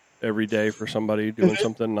kind every day for somebody, doing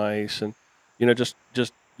something nice, and just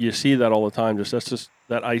you see that all the time. That's just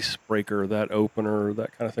that icebreaker, that opener,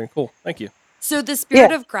 that kind of thing. Cool. Thank you. So the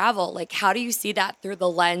spirit of Gravel, like, how do you see that through the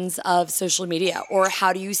lens of social media, or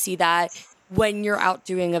how do you see that when you're out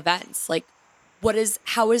doing events? Like,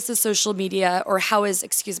 how is the social media, or how is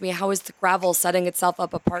the Gravel setting itself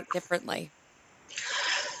up apart differently?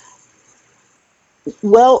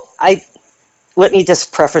 Well, let me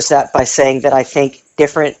just preface that by saying that I think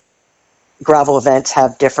different Gravel events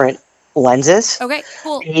have different lenses. Okay,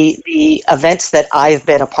 cool. The events that I've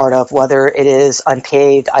been a part of, whether it is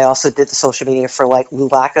Unpaved, I also did the social media for like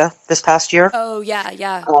Lulaca this past year. Oh, yeah.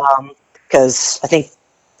 Because I think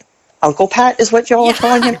Uncle Pat is what y'all are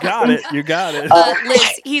calling him. You got it.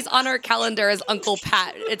 Liz, he's on our calendar as Uncle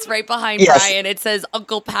Pat. It's right behind Brian. It says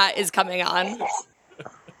Uncle Pat is coming on.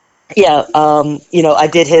 Yeah, I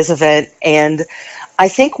did his event, and I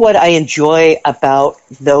think what I enjoy about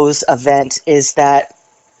those events is that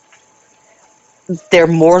they're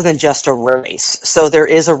more than just a race. So there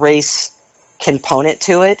is a race component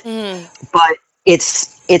to it, but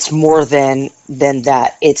it's more than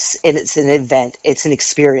that. It's an event. It's an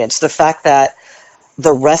experience. The fact that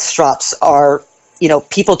the rest stops are,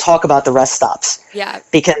 people talk about the rest stops,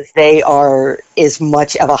 because they are as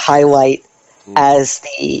much of a highlight as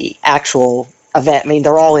the actual event. I mean,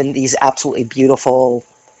 they're all in these absolutely beautiful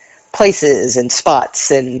places and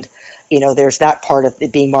spots, and there's that part of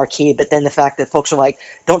it being marquee, but then the fact that folks are like,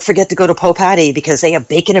 don't forget to go to Popati because they have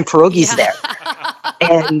bacon and pierogies there.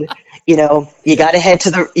 And you got to head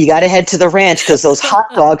to the ranch because those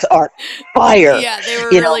hot dogs are fire. Yeah, they were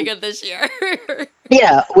really good this year.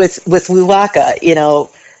 Yeah, with Lulaca,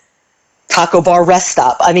 Taco Bar rest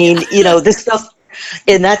stop. I mean, this stuff,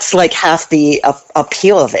 and that's like half the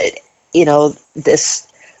appeal of it.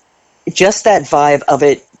 Just that vibe of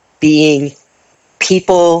it being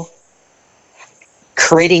people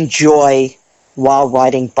creating joy while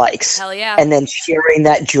riding bikes. Hell yeah. And then sharing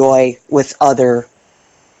that joy with other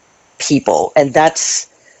people. And that's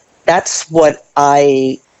what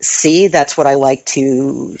I see. That's what I like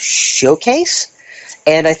to showcase.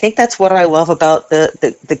 And I think that's what I love about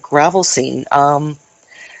the gravel scene.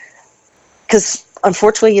 Because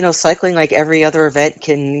unfortunately, cycling, like every other event,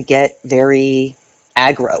 can get very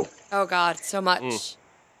aggro. Oh God, so much.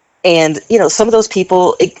 And, some of those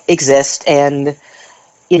people exist. And,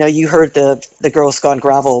 you heard the Girls Gone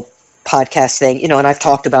Gravel podcast thing, and I've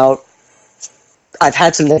talked about, I've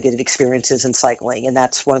had some negative experiences in cycling, and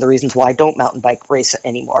that's one of the reasons why I don't mountain bike race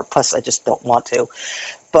anymore. Plus, I just don't want to.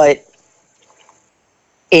 But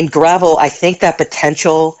in gravel, I think that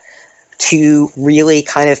potential to really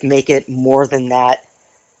kind of make it more than that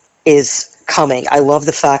is coming. I love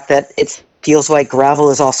the fact that it feels like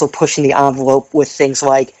gravel is also pushing the envelope with things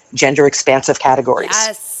like gender expansive categories.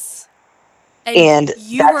 Yes. And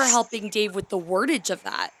you were helping Dave with the wordage of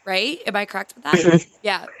that, right? Am I correct with that? Mm-hmm.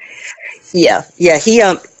 Yeah. Yeah.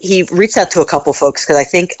 He reached out to a couple folks because I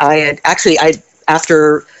think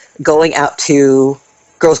after going out to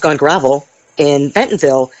Girls Gone Gravel in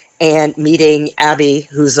Bentonville and meeting Abby,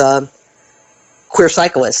 who's a queer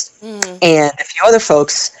cyclist, and a few other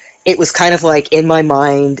folks, it was kind of like in my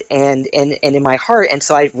mind and in my heart. And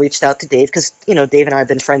so I reached out to Dave because, Dave and I have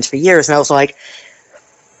been friends for years. And I was like,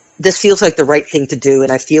 this feels like the right thing to do.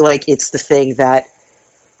 And I feel like it's the thing that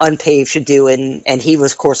Unpaved should do. And he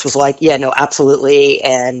was, of course, was like, yeah, no, absolutely.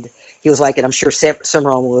 And he was like, and I'm sure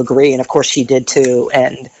Cimarron will agree. And of course she did too.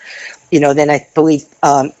 And, then I believe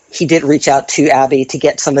he did reach out to Abby to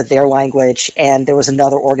get some of their language. And there was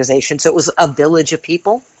another organization. So it was a village of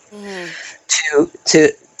people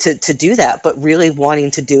to do that, but really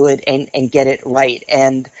wanting to do it and get it right.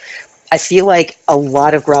 And I feel like a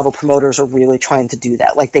lot of gravel promoters are really trying to do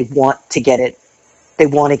that. Like they want to get it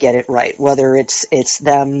right, whether it's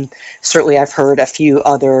them. Certainly I've heard a few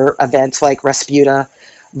other events like Resputa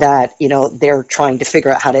that, they're trying to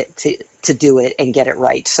figure out how to do it and get it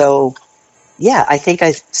right. So yeah, I think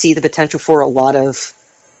I see the potential for a lot of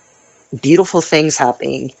beautiful things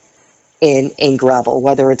happening in gravel,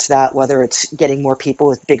 whether it's getting more people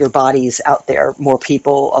with bigger bodies out there, more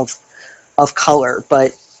people of color,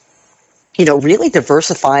 but really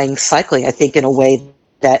diversifying cycling, I think, in a way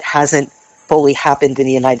that hasn't fully happened in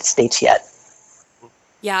the United States yet.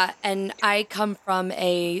 Yeah, and I come from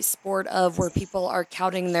a sport of where people are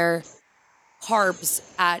counting their carbs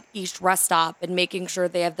at each rest stop and making sure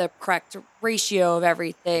they have the correct ratio of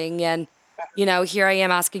everything. And, here I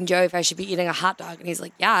am asking Joey if I should be eating a hot dog. And he's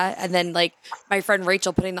like, yeah. And then like my friend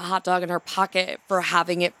Rachel putting the hot dog in her pocket for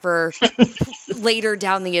having it for later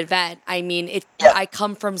down the event. I mean, I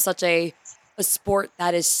come from such a sport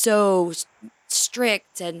that is so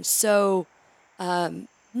strict and so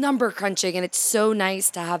number crunching. And it's so nice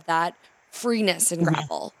to have that freeness in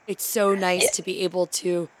gravel. It's so nice to be able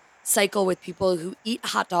to cycle with people who eat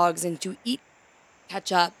hot dogs and to eat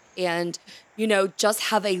ketchup and, just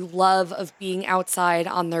have a love of being outside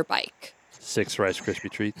on their bike. 6 Rice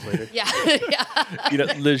Krispie treats later. Yeah.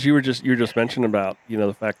 Liz, you were just mentioning about,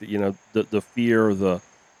 the fact that, the fear, the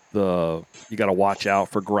you got to watch out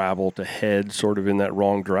for gravel to head sort of in that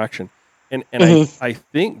wrong direction. And I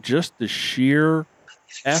think just the sheer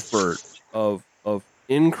effort of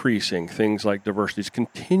increasing things like diversities,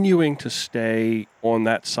 continuing to stay on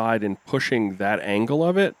that side and pushing that angle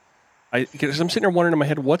of it. Because I'm sitting there wondering in my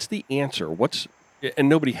head, what's the answer? And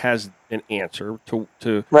nobody has an answer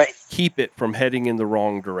to keep it from heading in the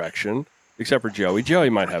wrong direction, except for Joey. Joey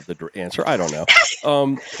might have the answer. I don't know.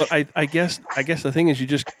 But I guess the thing is, you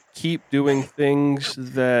just keep doing things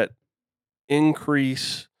that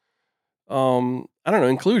increase,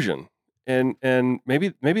 inclusion. And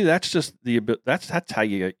maybe that's just that's how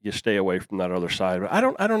you stay away from that other side. But I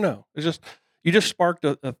don't know. It's just you just sparked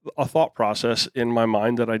a thought process in my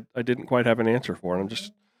mind that I didn't quite have an answer for, and I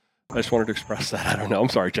just wanted to express that. I don't know. I'm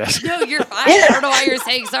sorry, Jess. No, you're fine. I don't know why you're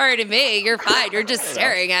saying sorry to me. You're fine. You're just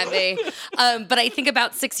staring at me. But I think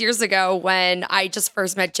about 6 years ago when I just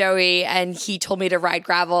first met Joey and he told me to ride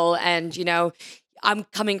gravel, and I'm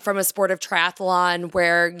coming from a sport of triathlon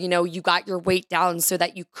where, you got your weight down so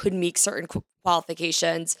that you could meet certain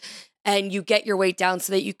qualifications, and you get your weight down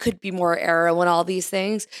so that you could be more aero and all these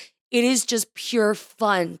things. It is just pure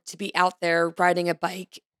fun to be out there riding a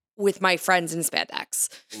bike with my friends in spandex.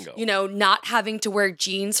 Bingo. Not having to wear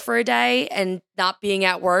jeans for a day and not being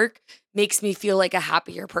at work makes me feel like a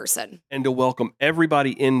happier person. And to welcome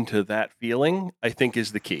everybody into that feeling, I think,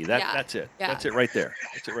 is the key. That's it. Yeah. That's it right there.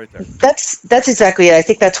 That's exactly it. I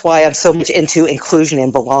think that's why I'm so much into inclusion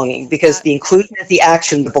and belonging, because the inclusion is the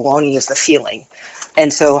action, the belonging is the feeling.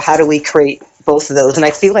 And so how do we create both of those? And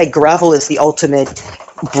I feel like gravel is the ultimate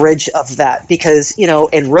bridge of that, because,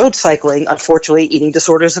 in road cycling, unfortunately, eating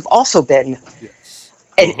disorders have also been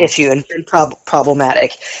an issue and been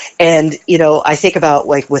problematic. And, I think about,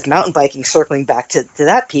 like, with mountain biking, circling back to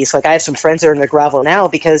that piece, like, I have some friends that are in the gravel now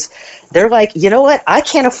because they're like, you know what, I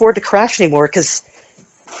can't afford to crash anymore because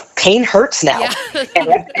pain hurts now. Yeah.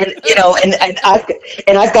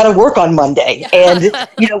 and I've got to work on Monday. Yeah. And,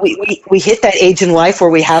 we hit that age in life where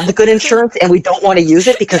we have the good insurance and we don't want to use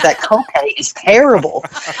it because that copay is terrible.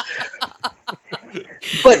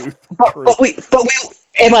 But we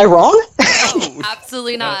am I wrong? No,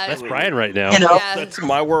 absolutely not. That's Brian right now. That's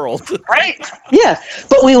my world. Right? Yeah.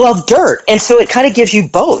 But we love dirt. And so it kind of gives you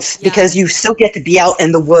both, because you still get to be out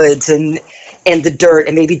in the woods and the dirt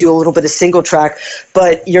and maybe do a little bit of single track,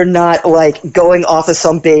 but you're not like going off of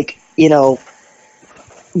some big,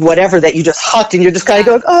 whatever that you just hucked, and you're just kind of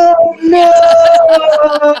going, oh no.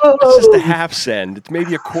 It's just a half send. It's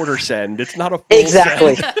maybe a quarter send. It's not a full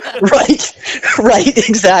exactly. send. Right,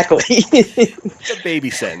 exactly. It's a baby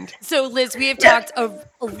send. So, Liz, we have talked a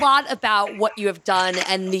lot about what you have done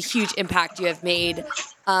and the huge impact you have made.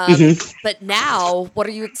 But now, what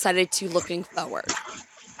are you excited to looking forward?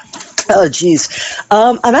 Oh, geez.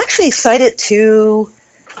 I'm actually excited to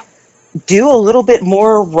do a little bit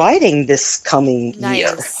more riding this coming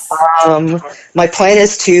year. My plan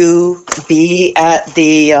is to be at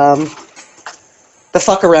the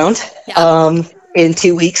fuck around in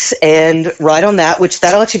 2 weeks and ride on that,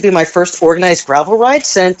 that'll actually be my first organized gravel ride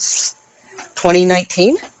since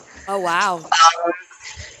 2019. Oh, wow.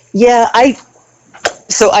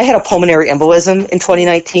 So I had a pulmonary embolism in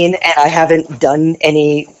 2019, and I haven't done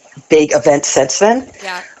any big events since then.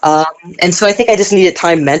 Yeah. And so I think I just needed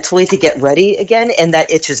time mentally to get ready again, and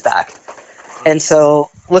that itch is back. And so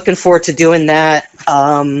looking forward to doing that.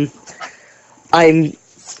 I'm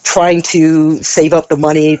trying to save up the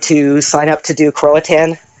money to sign up to do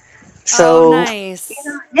Croatan So nice.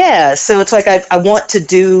 yeah, so it's like I want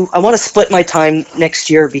to split my time next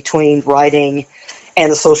year between writing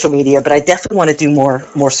and the social media, but I definitely want to do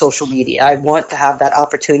more social media. I want to have that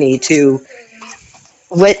opportunity to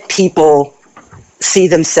let people see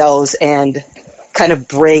themselves and kind of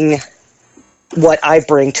bring what I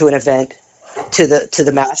bring to an event to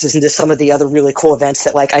the masses and to some of the other really cool events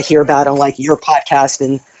that like I hear about on like your podcast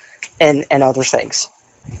and other things.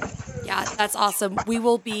 Yeah, that's awesome. We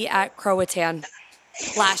will be at Croatan.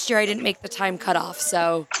 Last year I didn't make the time cutoff,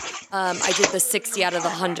 so I did the 60 out of the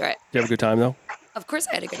 100. Did you have a good time though? Of course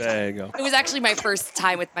I had a good time. There you go. It was actually my first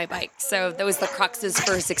time with my bike, so that was the Crux's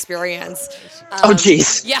first experience. Oh,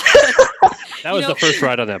 jeez. Yeah. That was the first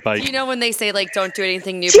ride on that bike. You know when they say like don't do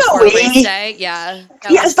anything new before Joey! race day? Yeah.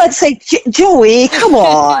 Yeah, I was about to say, Joey, come Oh,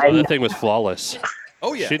 on. that thing was flawless.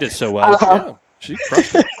 Oh yeah. She did so well. Yeah, she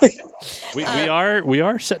crushed it. We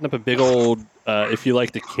are setting up a big old if you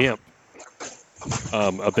like to camp,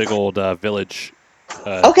 a big old village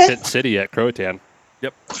Okay. tent city at Croatan.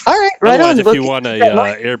 All right, right Otherwise, on. if Look, you want a that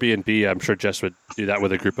might- Airbnb, I'm sure Jess would do that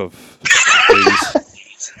with a group of ladies.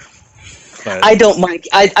 But I don't mind.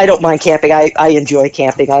 I don't mind camping. I enjoy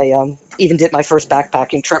camping. I even did my first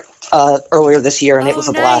backpacking trip earlier this year, and it was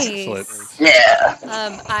a blast. Excellent. Yeah.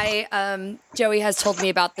 Joey has told me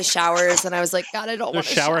about the showers, and I was like, God, I don't the want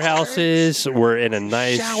to shower houses were in a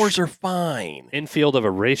nice Showers are fine. infield of a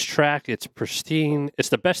racetrack. It's pristine. It's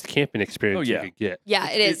the best camping experience Oh, yeah. you could get. Yeah,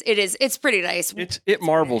 it is. It is. It's pretty nice. It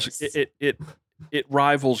marvels. nice. It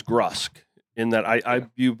rivals Grusk in that I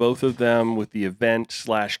view both of them with the event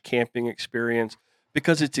 / camping experience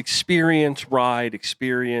because it's experience ride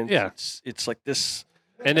experience. Yeah. It's like this.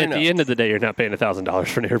 And I at know. the end of the day, you're not paying $1,000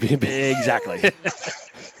 for an Airbnb. Exactly.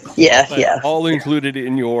 Yeah. But Yeah. all included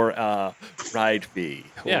in your ride fee.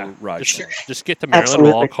 or Yeah, Ride just, share. just get to Maryland.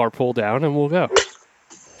 We'll all Absolutely. carpool down, and we'll go.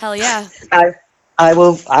 Hell yeah. I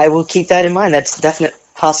will keep that in mind. That's a definite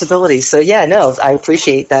possibility. So yeah, no, I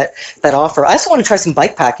appreciate that offer. I also want to try some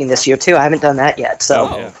bike packing this year too. I haven't done that yet. So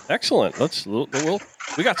Oh, yeah. excellent.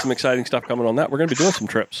 We got some exciting stuff coming on that. We're going to be doing some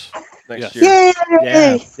trips next Yes. year.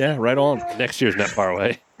 yay! Yeah, right on. Next year's not far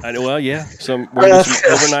away. I know. Well, yeah. We're gonna do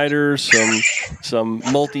some overnighters, some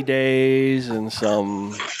multi days, and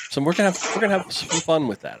some. We're gonna have some fun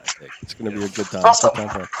with that. I think it's gonna be a good time. Awesome. Good time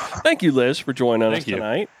for us. Thank you, Liz, for joining us Thank you.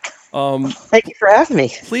 tonight. Thank you for having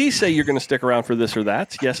me. Please say you're going to stick around for this or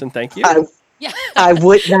that. Yes, and thank you. Yeah. I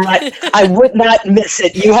would not miss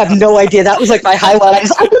it. You have no idea. That was like my highlight.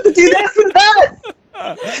 I'm going to do this and that.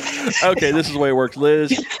 Okay, this is the way it works,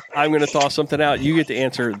 Liz. I'm going to toss something out. You get to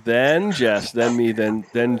answer, then Jess, then me,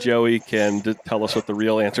 then Joey can tell us what the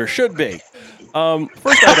real answer should be.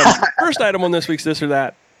 First item on this week's this or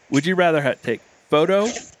that. Would you rather take photo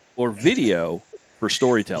or video for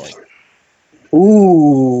storytelling?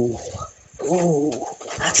 Ooh,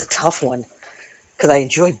 that's a tough one because I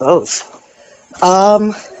enjoy both.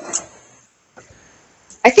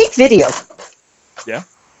 I think video. Yeah,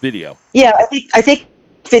 video. Yeah, I think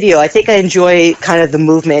video. I think I enjoy kind of the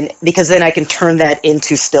movement because then I can turn that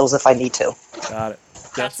into stills if I need to. Got it.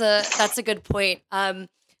 That's a good point.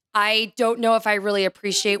 I don't know if I really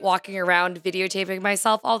appreciate walking around videotaping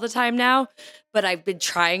myself all the time now, but I've been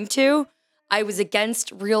trying to. I was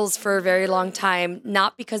against reels for a very long time,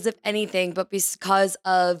 not because of anything, but because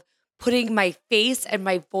of putting my face and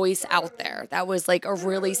my voice out there. That was like a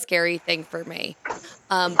really scary thing for me.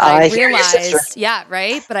 But I hear you, sister. realized, yeah,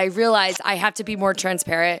 right. But I realized I have to be more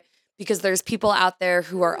transparent because there's people out there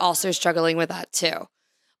who are also struggling with that too.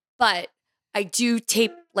 But I do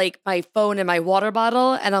tape like my phone and my water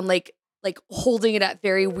bottle, and I'm like holding it at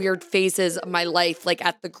very weird phases of my life, like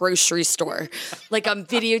at the grocery store. Like I'm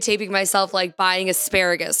videotaping myself like buying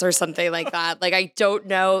asparagus or something like that. Like I don't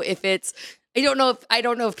know if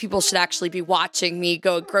people should actually be watching me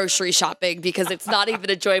go grocery shopping because it's not even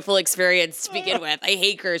a joyful experience to begin with. I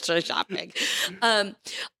hate grocery shopping.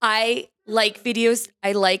 I like videos.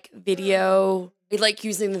 I like video. I like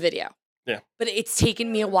using the video. Yeah. But it's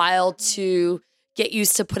taken me a while to get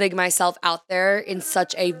used to putting myself out there in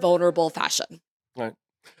such a vulnerable fashion. Right.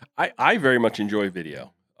 I very much enjoy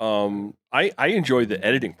video. I enjoy the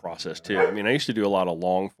editing process too. I mean, I used to do a lot of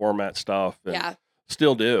long format stuff and Yeah.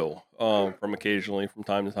 still do from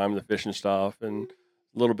time to time, the fishing stuff and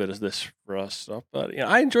a little bit of this for us stuff. But yeah,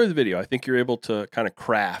 I enjoy the video. I think you're able to kind of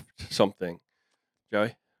craft something.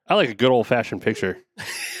 Joey? I like a good old fashioned picture.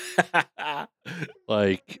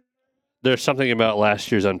 Like, there's something about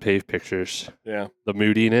last year's Unpaved pictures. Yeah. The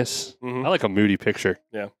moodiness. Mhm. I like a moody picture.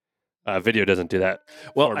 Yeah. Video doesn't do that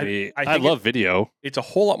Well, for me. I I think love video. it's a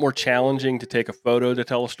whole lot more challenging to take a photo to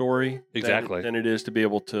tell a story Exactly. than it is to be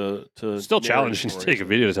able to Still narrate a challenging to story. take a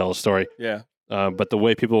video to tell a story. Yeah. But the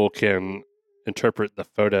way people can interpret the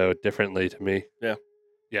photo differently to me.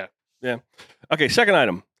 Okay, second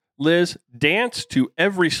item. Liz, dance to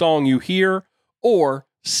every song you hear or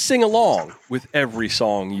sing along with every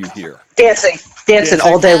song you hear. Dancing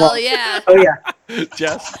all day Hell long. yeah. Oh yeah.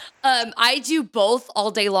 Jess? I do both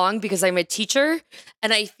all day long because I'm a teacher,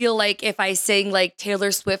 and I feel like if I sing like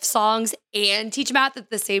Taylor Swift songs and teach math at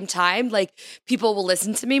the same time, like people will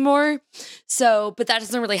listen to me more. So, but that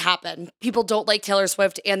doesn't really happen. People don't like Taylor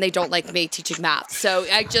Swift and they don't like me teaching math. So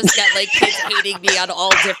I just get like kids hating me on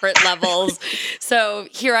all different levels. So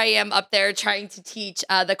here I am up there trying to teach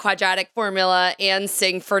the quadratic formula and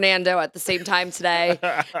sing Fernando at the same time today.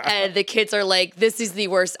 And the kids are like, this is the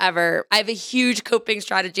worst ever. I have a huge coping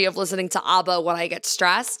strategy of listening to ABBA when I get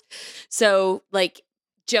stressed. So like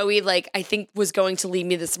Joey, like I think was going to leave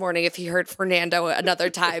me this morning if he heard Fernando another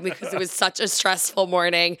time because it was such a stressful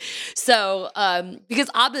morning. So because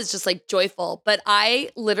ABBA is just like joyful, but I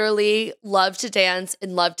literally love to dance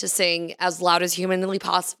and love to sing as loud as humanly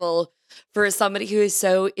possible for somebody who is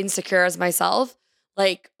so insecure as myself.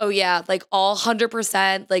 Like, oh yeah, like all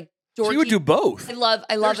 100%, like dorky. So you would do both. I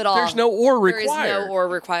love it all. There's no or There required. is no or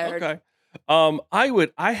required. Okay.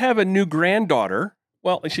 I have a new granddaughter.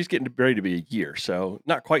 Well, she's getting ready to be a year, so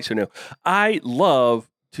not quite so new. I love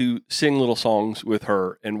to sing little songs with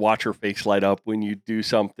her and watch her face light up when you do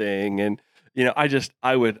something. And, you know,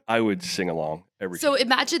 I would sing along every So time.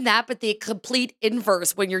 imagine that, but the complete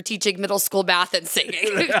inverse when you're teaching middle school math and singing.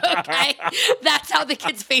 Okay. That's how the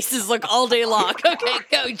kids' faces look all day long. Okay,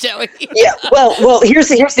 go, Joey. Yeah. Well, here's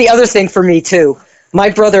the other thing for me too. My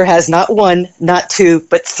brother has not one, not two,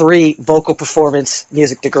 but 3 vocal performance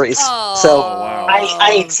music degrees. Oh, So wow.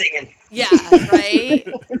 I ain't singing. Yeah, right.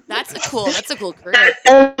 That's a cool career.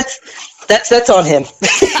 That's on him.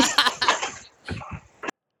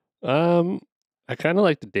 I kind of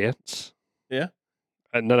like to dance. Yeah?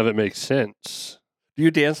 None of it makes sense. Do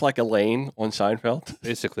you dance like Elaine on Seinfeld?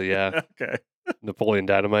 Basically, yeah. Okay. Napoleon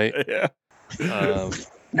Dynamite. Yeah.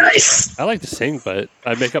 Nice. I like to sing, but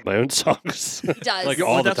I make up my own songs. He does. Like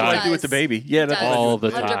all the that's what I time. do with the baby. Yeah, that's what I do All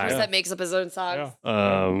with the baby. time. 100% makes up his own songs.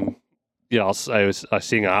 Yeah, I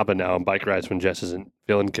sing ABBA now on bike rides when Jess isn't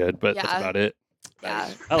feeling good, but that's Yeah. about it. Yeah.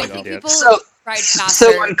 I like think to dance. people So- ride faster.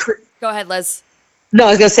 So on, Go ahead, Liz. no,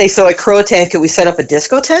 I was gonna say. So at Croatan, could we set up a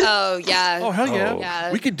disco tent? Oh, yeah. Oh, hell yeah. Oh.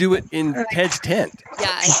 Yeah. We could do it in Ted's tent.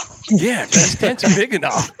 Yeah. Yeah, Ted's tent's big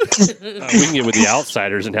enough. We can get with the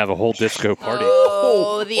Outsiders and have a whole disco party.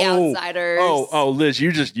 Oh, the Oh, Outsiders. Oh, Liz,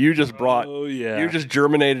 you just brought yeah. you just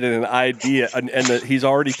germinated an idea, and he's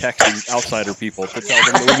already texting outsider people to tell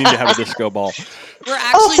them that we need to have a disco ball We're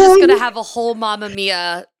actually just going to have a whole Mamma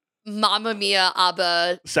Mia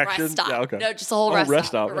ABBA Section? rest stop. Yeah, okay. No, just a whole Oh, rest, rest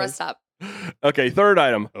stop. stop, A rest stop. Okay, third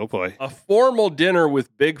item: Oh boy. a formal dinner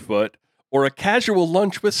with Bigfoot or a casual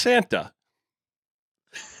lunch with Santa.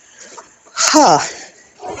 Huh.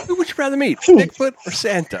 Who would you rather meet, Bigfoot or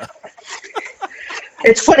Santa?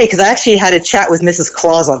 It's funny because I actually had a chat with Mrs.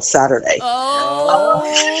 Claus on Saturday. Oh.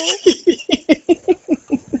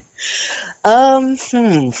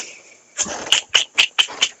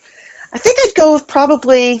 I think I'd go with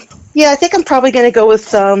probably. Yeah, I think I'm probably going to go with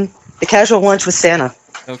the casual lunch with Santa.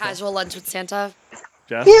 Okay. Casual lunch with Santa.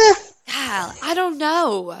 Jess? Yeah. Yeah, I don't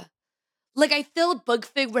know. Like, I feel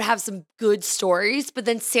Bugfig would have some good stories, but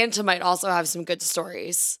then Santa might also have some good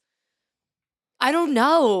stories. I don't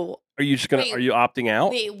know. Are you just gonna? Wait. Are you opting out?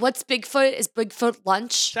 Wait, what's Bigfoot? Is Bigfoot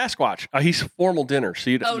lunch? Sasquatch. He's formal dinner. So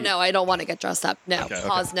you. Oh no, I don't want to get dressed up. No, Okay, okay.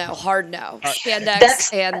 pause. No, hard no. Spandex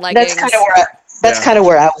That's- and leggings. That's kind of where. That's Yeah. kind of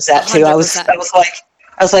where I was at too. I was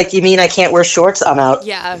 100%. like, you mean I can't wear shorts? I'm out.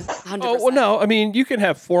 Yeah, 100%. Oh well, no. I mean, you can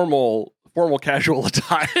have formal casual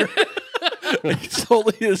attire. it's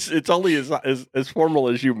only as formal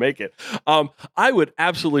as you make it. I would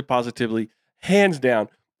absolutely, positively, hands down,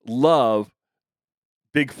 love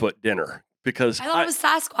Bigfoot dinner because I thought it was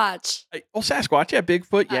Sasquatch. Sasquatch, yeah,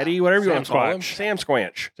 Bigfoot, Oh. Yeti, whatever you want to call him, Samsquatch. Sam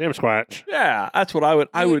Squanch. Sam Squatch. Yeah, that's what I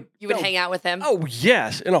would. You would hang out with him. Oh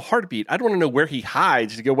yes, in a heartbeat. I'd want to know where he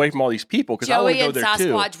hides to get away from all these people because I want Joey to go and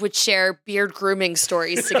there Sasquatch would share beard grooming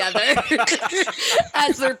stories together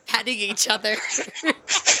as they're petting each other.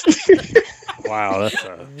 Wow, that's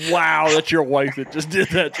a, too. Wow, that's your wife that just did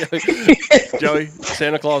that, Joey. Joey,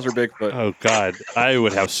 Santa Claus or Bigfoot? oh god. I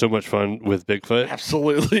would have so much fun with Bigfoot.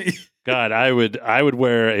 Absolutely. God, I would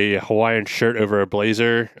wear a Hawaiian shirt over a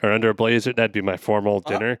blazer or under a blazer. That'd be my formal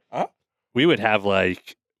dinner. We would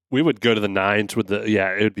go to the nines with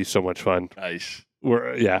it would be so much fun. Nice.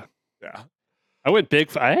 Yeah. Yeah.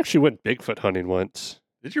 I actually went Bigfoot hunting once.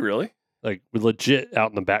 Did you really? Like legit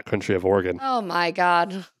out in the backcountry of Oregon. Oh my God.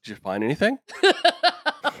 Did you find anything?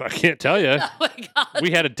 I can't tell you. Oh my God.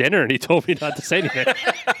 We had a dinner and he told me not to say anything.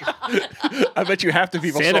 I bet you half the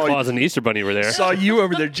people Santa Claus and the Easter Bunny were there. saw you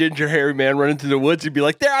over there, ginger hairy man, running through the woods and be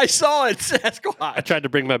like, "There, I saw it, I Sasquatch." tried to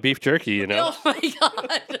bring my beef jerky, you know. Oh my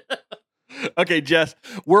God. Okay, Jess,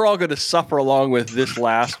 we're all going to suffer along with this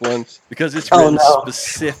last one because it's Oh, written no.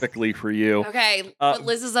 specifically for you. Okay, but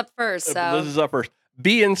Liz is up first. So Liz is up first.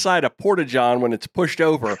 Be inside a Porta-John when it's pushed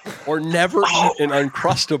over, or never eat an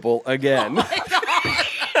Uncrustable again.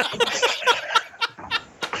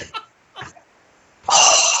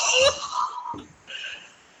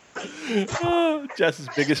 Jess's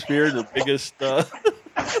biggest fear, the biggest.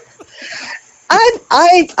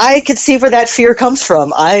 I could see where that fear comes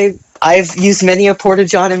from. I've used many a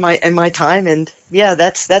Porta-John in my time, and yeah,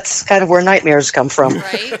 that's kind of where nightmares come from.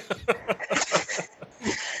 right?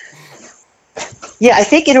 Yeah, I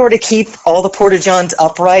think in order to keep all the Porta-Johns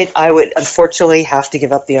upright, I would unfortunately have to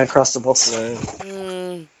give up the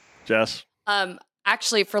Uncrustables. Jess.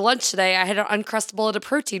 Actually, for lunch today, I had an Uncrustable at a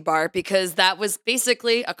protein bar because that was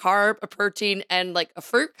basically a carb, a protein, and like a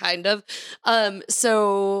fruit, kind of. I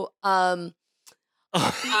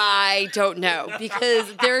don't know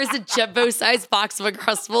because there is a jumbo-sized box of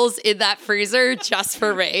Uncrustables in that freezer just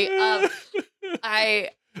for me.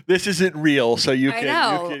 This isn't real, so you I can.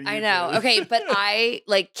 know, you I know. Okay, but I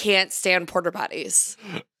like can't stand porta potties.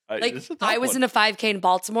 Like I was in a 5K in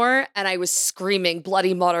Baltimore and I was screaming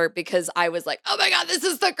bloody murder because I was like, "Oh my God, this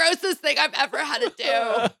is the grossest thing I've ever had to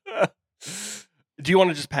do." Do you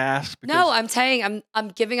want to just pass? No, I'm saying I'm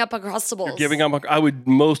giving up Uncrustables. You're giving up. I would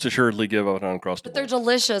most assuredly give up on Uncrustables. But they're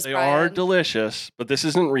delicious. They Brian. are delicious, but this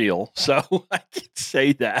isn't real, so I can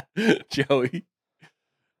say that, Joey.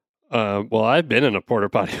 Well, I've been in a porta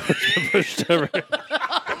potty pushed over,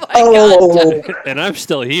 Oh, and I'm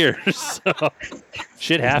still here. So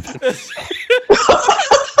shit happens.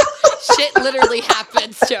 Shit literally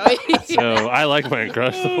happens, Joey. So I like my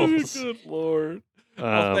Uncrustables. Good Lord.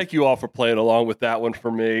 Well, thank you all for playing along with that one for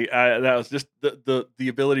me. That was just the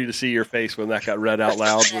ability to see your face when that got read out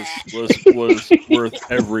loud was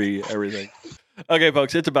worth everything. Okay,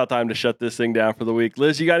 folks, it's about time to shut this thing down for the week.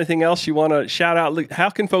 Liz, you got anything else you want to shout out? How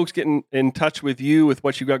can folks get in touch with you with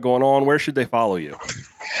what you got going on? Where should they follow you?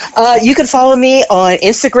 you can follow me on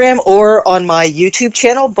Instagram or on my YouTube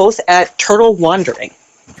channel, both at Turtle Wandering.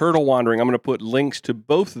 Turtle Wandering. I'm going to put links to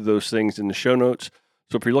both of those things in the show notes.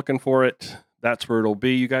 So if you're looking for it, that's where it'll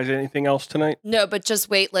be. You guys, anything else tonight? No, but just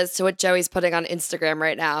wait, Liz, to what Joey's putting on Instagram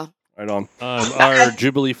right now. Right on. Our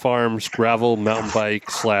Jubilee Farms gravel mountain bike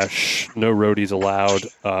 / no roadies allowed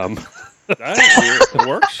It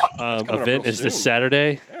works. event is this soon.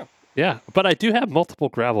 Saturday. Yeah. Yeah, but I do have multiple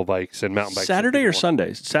gravel bikes and mountain bikes. Saturday or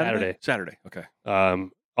Sunday? Sundays? Saturday. Okay.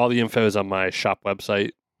 All the info is on my shop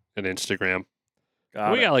website and Instagram.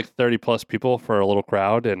 Got We it. got like 30 plus people for a little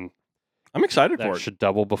crowd, and I'm excited for that it. should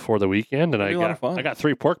double before the weekend. And It'll be a lot of fun. I got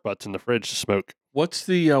 3 pork butts in the fridge to smoke. What's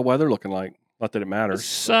the weather looking like? Not that it matters.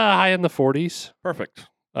 It's high in the 40s. Perfect.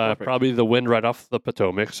 Perfect. Probably the wind right off the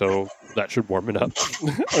Potomac, so that should warm it up.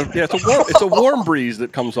 Yeah, it's a warm breeze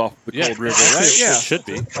that comes off the cold river, right? It should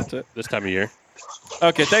be That's it. this time of year.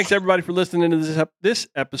 Okay, thanks everybody for listening to this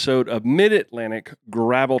episode of Mid-Atlantic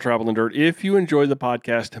Gravel, Travel, and Dirt. If you enjoyed the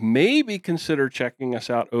podcast, maybe consider checking us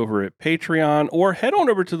out over at Patreon or head on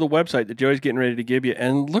over to the website that Joey's getting ready to give you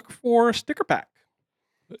and look for a sticker pack.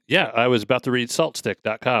 Yeah, I was about to read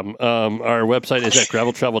saltstick.com. Our website is at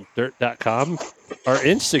graveltraveldirt.com. Our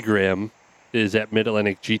Instagram is at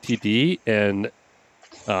Mid-Atlantic GTD, and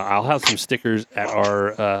I'll have some stickers at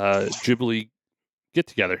our Jubilee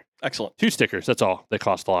get-together. Excellent. 2 stickers, that's all. They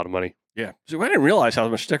cost a lot of money. Yeah. So I didn't realize how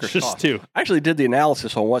much stickers Just cost. 2. I actually did the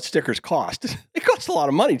analysis on what stickers cost. It costs a lot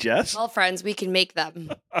of money, Jess. Well, friends, we can make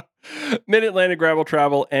them. Mid-Atlantic Gravel,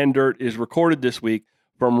 Travel, and Dirt is recorded this week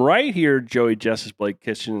from right here, Joey Jess's Blake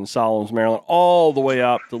Kitchen in Solomons, Maryland, all the way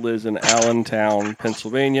up to Liz in Allentown,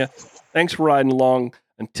 Pennsylvania. Thanks for riding along.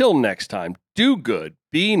 Until next time, do good,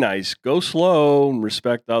 be nice, go slow, and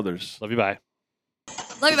respect others. Love you, bye.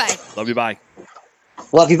 Love you, bye. Love you, bye.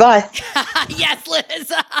 Love you, bye. Yes,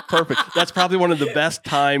 Liz. Perfect. That's probably one of the best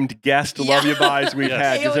timed guest love you byes we've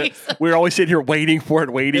Yes. had. 'Cause we're always sitting here waiting for it,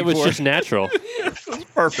 It was for just natural.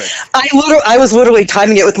 Perfect. I was literally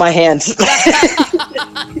timing it with my hands.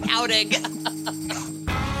 Outing.